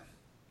that.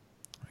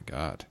 My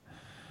God.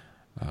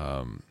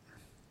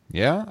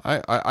 Yeah,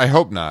 I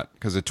hope not,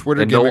 because a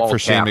Twitter gimmick for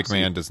Shane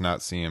McMahon does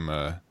not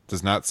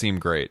seem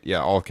great.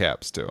 Yeah, all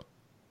caps too.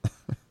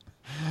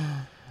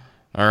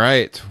 All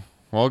right,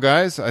 well,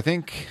 guys, I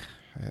think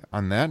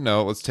on that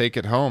note, let's take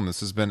it home.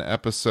 This has been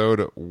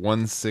episode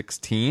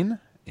 116,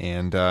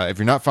 and if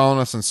you're not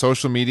following us on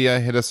social media,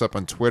 hit us up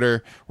on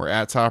Twitter. We're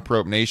at Top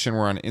Rope Nation.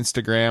 We're on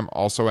Instagram,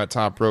 also at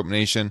Top Rope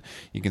Nation.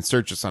 You can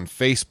search us on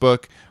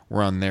Facebook.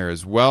 We're on there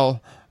as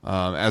well.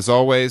 As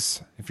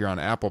always, if you're on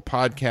Apple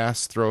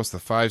Podcasts, throw us the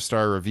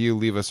 5-star review,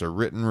 leave us a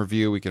written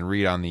review we can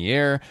read on the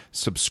air.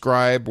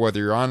 Subscribe, whether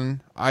you're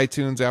on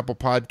iTunes, Apple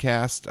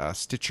Podcasts,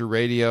 Stitcher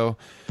Radio,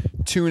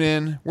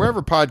 TuneIn,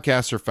 wherever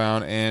podcasts are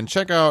found, and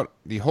check out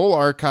the whole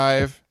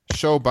archive,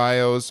 show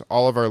bios,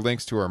 all of our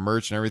links to our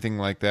merch and everything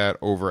like that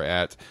over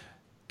at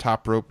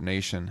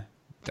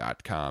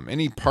topropenation.com.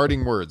 Any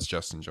parting words,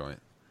 Justin Joint?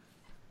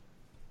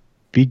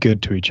 Be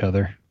good to each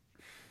other.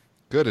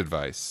 Good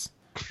advice.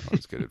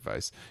 That's good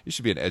advice. You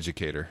should be an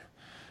educator.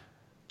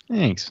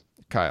 Thanks.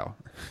 Kyle.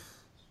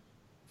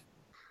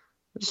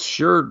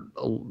 Sure,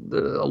 a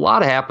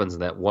lot happens in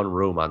that one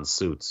room on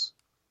Suits.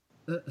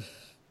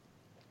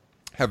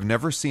 Have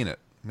never seen it.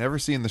 Never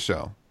seen the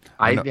show.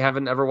 I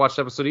haven't ever watched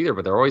the episode either,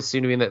 but there always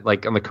seem to be in that,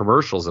 like on the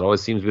commercials, it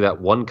always seems to be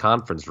that one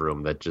conference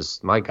room that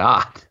just, my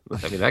God.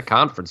 I mean, that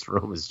conference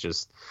room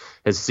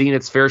has seen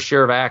its fair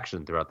share of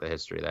action throughout the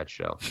history of that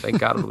show. Thank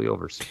God it'll be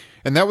over soon.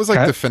 And that was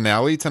like the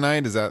finale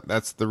tonight?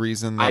 That's the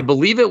reason? I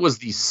believe it was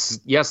the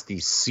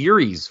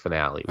series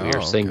finale. We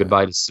are saying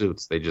goodbye to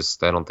Suits. They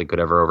just, I don't think, could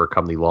ever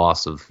overcome the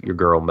loss of your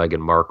girl, Meghan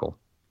Markle.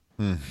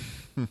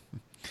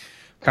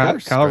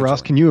 Kyle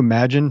Ross, can you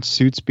imagine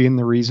Suits being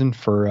the reason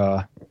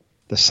for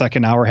the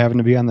second hour having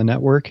to be on the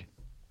network?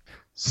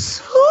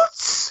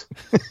 Suits?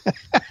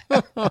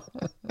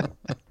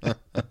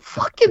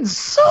 Fucking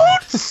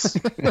Suits!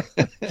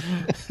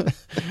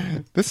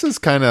 This is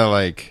kind of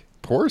like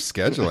poor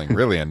scheduling,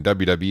 really, on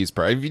WWE's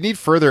part. If you need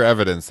further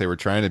evidence they were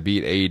trying to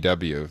beat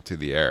AEW to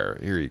the air,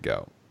 here you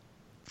go.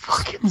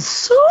 Fucking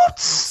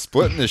Suits!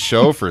 Splitting the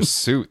show for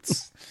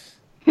Suits.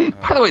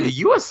 By the way, the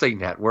USA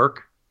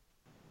Network,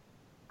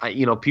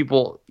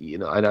 people,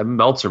 and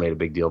Meltzer made a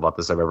big deal about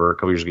this. I remember a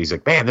couple years ago, he's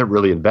like, man, they're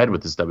really in bed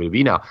with this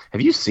WWE now.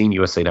 Have you seen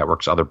USA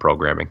Network's other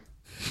programming?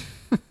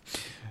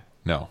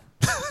 No.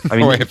 I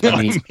mean,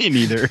 me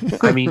neither.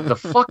 I mean, the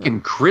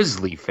fucking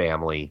Crisley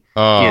family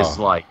is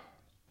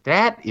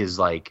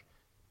like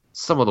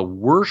some of the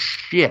worst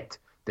shit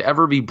to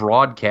ever be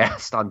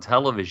broadcast on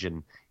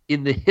television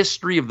in the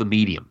history of the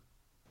medium.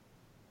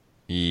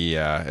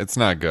 Yeah, it's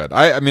not good.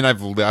 I mean,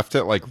 I've left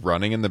it like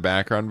running in the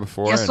background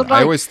before, yeah, and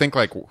I always think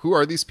like, who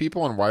are these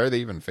people and why are they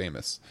even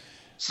famous?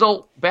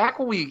 So back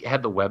when we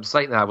had the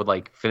website and I would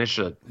like finish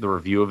the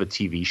review of a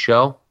TV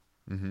show,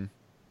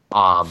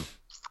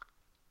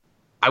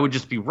 I would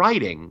just be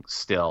writing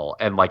still,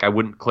 and like I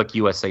wouldn't click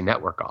USA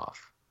Network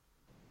off,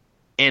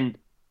 and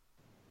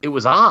it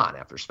was on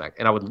after Smack,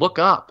 and I would look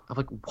up. I'm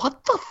like,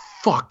 what the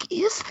fuck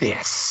is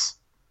this?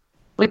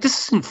 Like,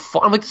 this isn't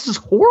fun. I'm like, this is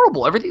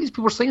horrible. Everything these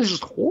people are saying is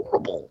just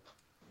horrible.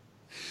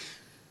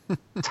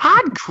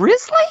 Todd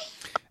Crisley?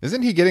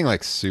 Isn't he getting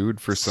like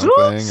sued for something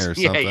or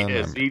something?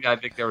 Yeah, he is. I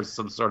think there was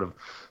some sort of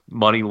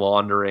money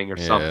laundering or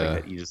something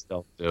that you just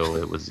don't do.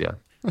 It was,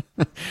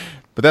 But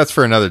that's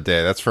for another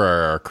day. That's for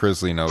our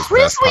Crisley Knows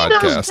Best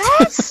podcast. Knows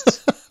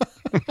best?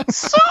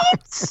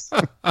 Suits!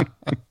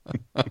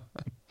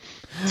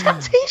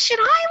 Temptation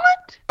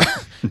Island?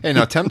 Hey,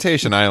 now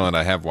Temptation Island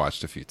I have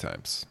watched a few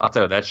times. I'll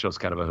tell you, that show's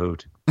kind of a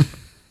hoot.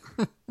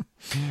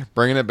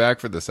 Bringing it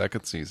back for the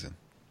second season.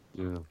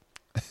 Yeah.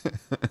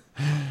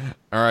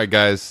 All right,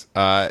 guys.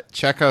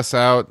 Check us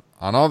out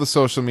on all the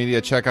social media.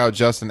 Check out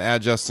Justin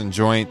at Justin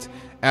Joint,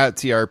 at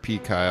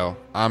TRP Kyle.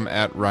 I'm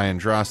at Ryan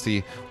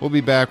Drosty. We'll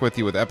be back with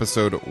you with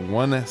episode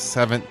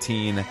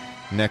 117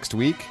 next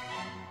week.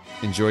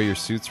 Enjoy your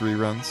Suits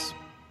reruns.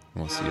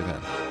 We'll see you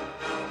then.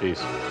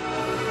 Peace.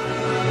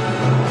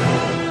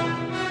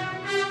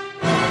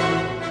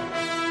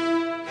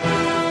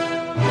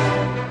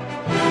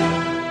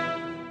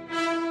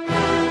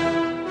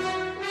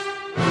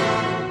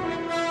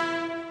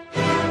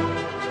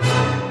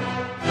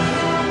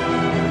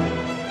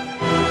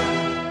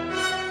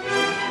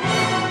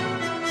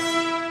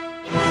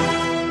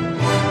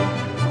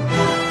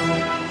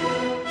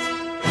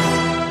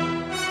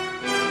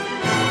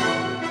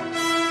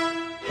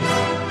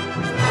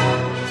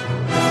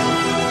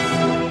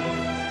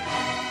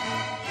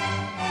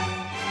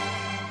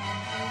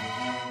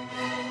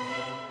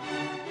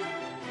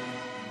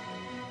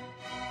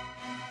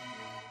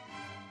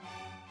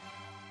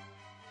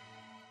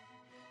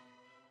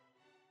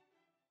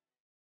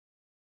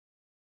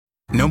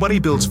 Nobody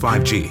builds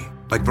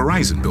 5G like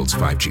Verizon builds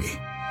 5G,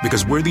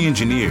 because we're the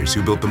engineers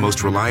who built the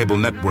most reliable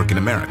network in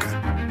America.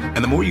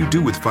 And the more you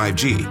do with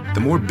 5G, the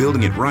more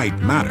building it right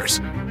matters.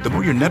 The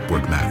more your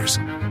network matters.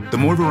 The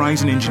more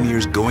Verizon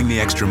engineers going the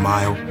extra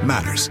mile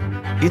matters.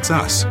 It's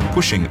us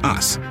pushing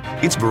us.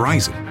 It's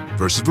Verizon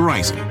versus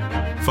Verizon.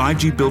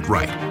 5G built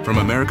right from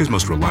America's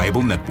most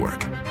reliable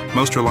network.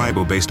 Most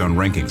reliable based on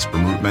rankings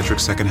from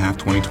RootMetrics second half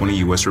 2020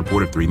 U.S.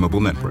 report of 3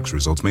 mobile networks.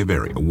 Results may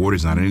vary. Award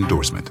is not an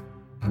endorsement.